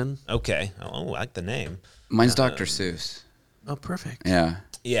Sexton. Okay. Oh, I like the name. Mine's Dr. Seuss. Oh, perfect. Yeah.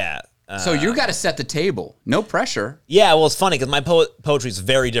 Yeah. So you got to set the table. No pressure. Yeah, well, it's funny because my poetry is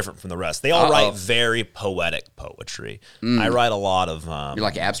very different from the rest. They all Uh-oh. write very poetic poetry. I write a lot of. You're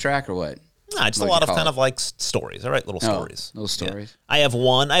like abstract or what? Nah, just a What do lot you of call kind it? of like stories. I write little stories. little stories. Yeah. I have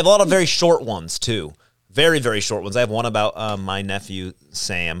one. I have a lot of very short ones too. Very, very short ones. I have one about my nephew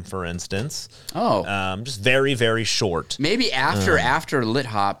Sam, for instance. Oh. Just very, very short. Maybe after Lit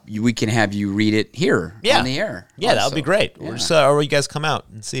Hop, we can have you read it here on the air. Yeah, that would be also. great. Yeah. Or just, or you guys come out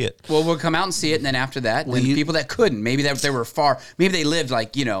and see it. Well, we'll come out and see it, and then after that, then people that couldn't, maybe they were far, maybe they lived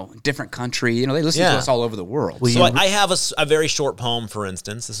like different country. They listen to Yeah. us all over the world. So I have a very short poem, for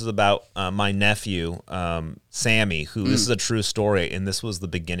instance. This is about my nephew Sammy, who this is a true story, and this was the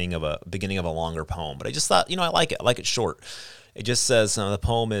beginning of a longer poem. But I just thought, I like it. I like it short. It just says the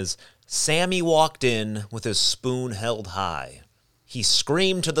poem is: Sammy walked in with his spoon held high. He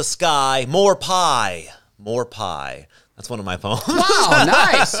screamed to the sky, "More pie, more pie." That's one of my poems. Wow,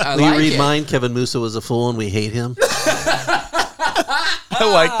 nice. I Will like you read it. mine? Kevin Musso was a fool and we hate him. I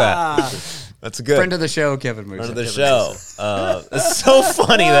like that. That's good. Friend of the show, Kevin Musso. Friend of the show. It's so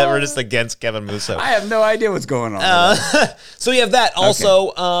funny that we're just against Kevin Musso. I have no idea what's going on. So we have that.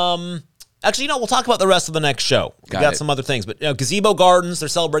 Also, actually, we'll talk about the rest of the next show. We Got got it. some other things, but Gazebo Gardens, they're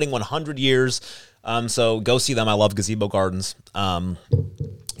celebrating 100 years. So go see them. I love Gazebo Gardens.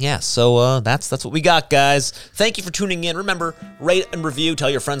 Yeah, so that's what we got, guys. Thank you for tuning in. Remember, rate and review. Tell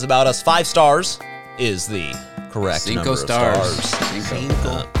your friends about us. 5 stars is the correct number Cinco of stars. stars.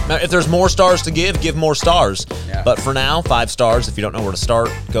 Cinco. Now, if there's more stars to give more stars. Yeah. But for now, 5 stars. If you don't know where to start,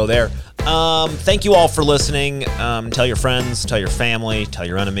 go there. Thank you all for listening. Tell your friends, tell your family, tell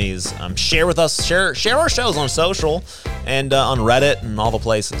your enemies. Share with us. Share our shows on social and on Reddit and all the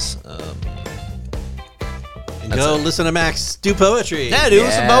places. And go listen to Max do poetry. Yeah, do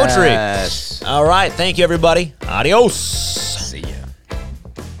some poetry. Yes. All right. Thank you, everybody. Adios.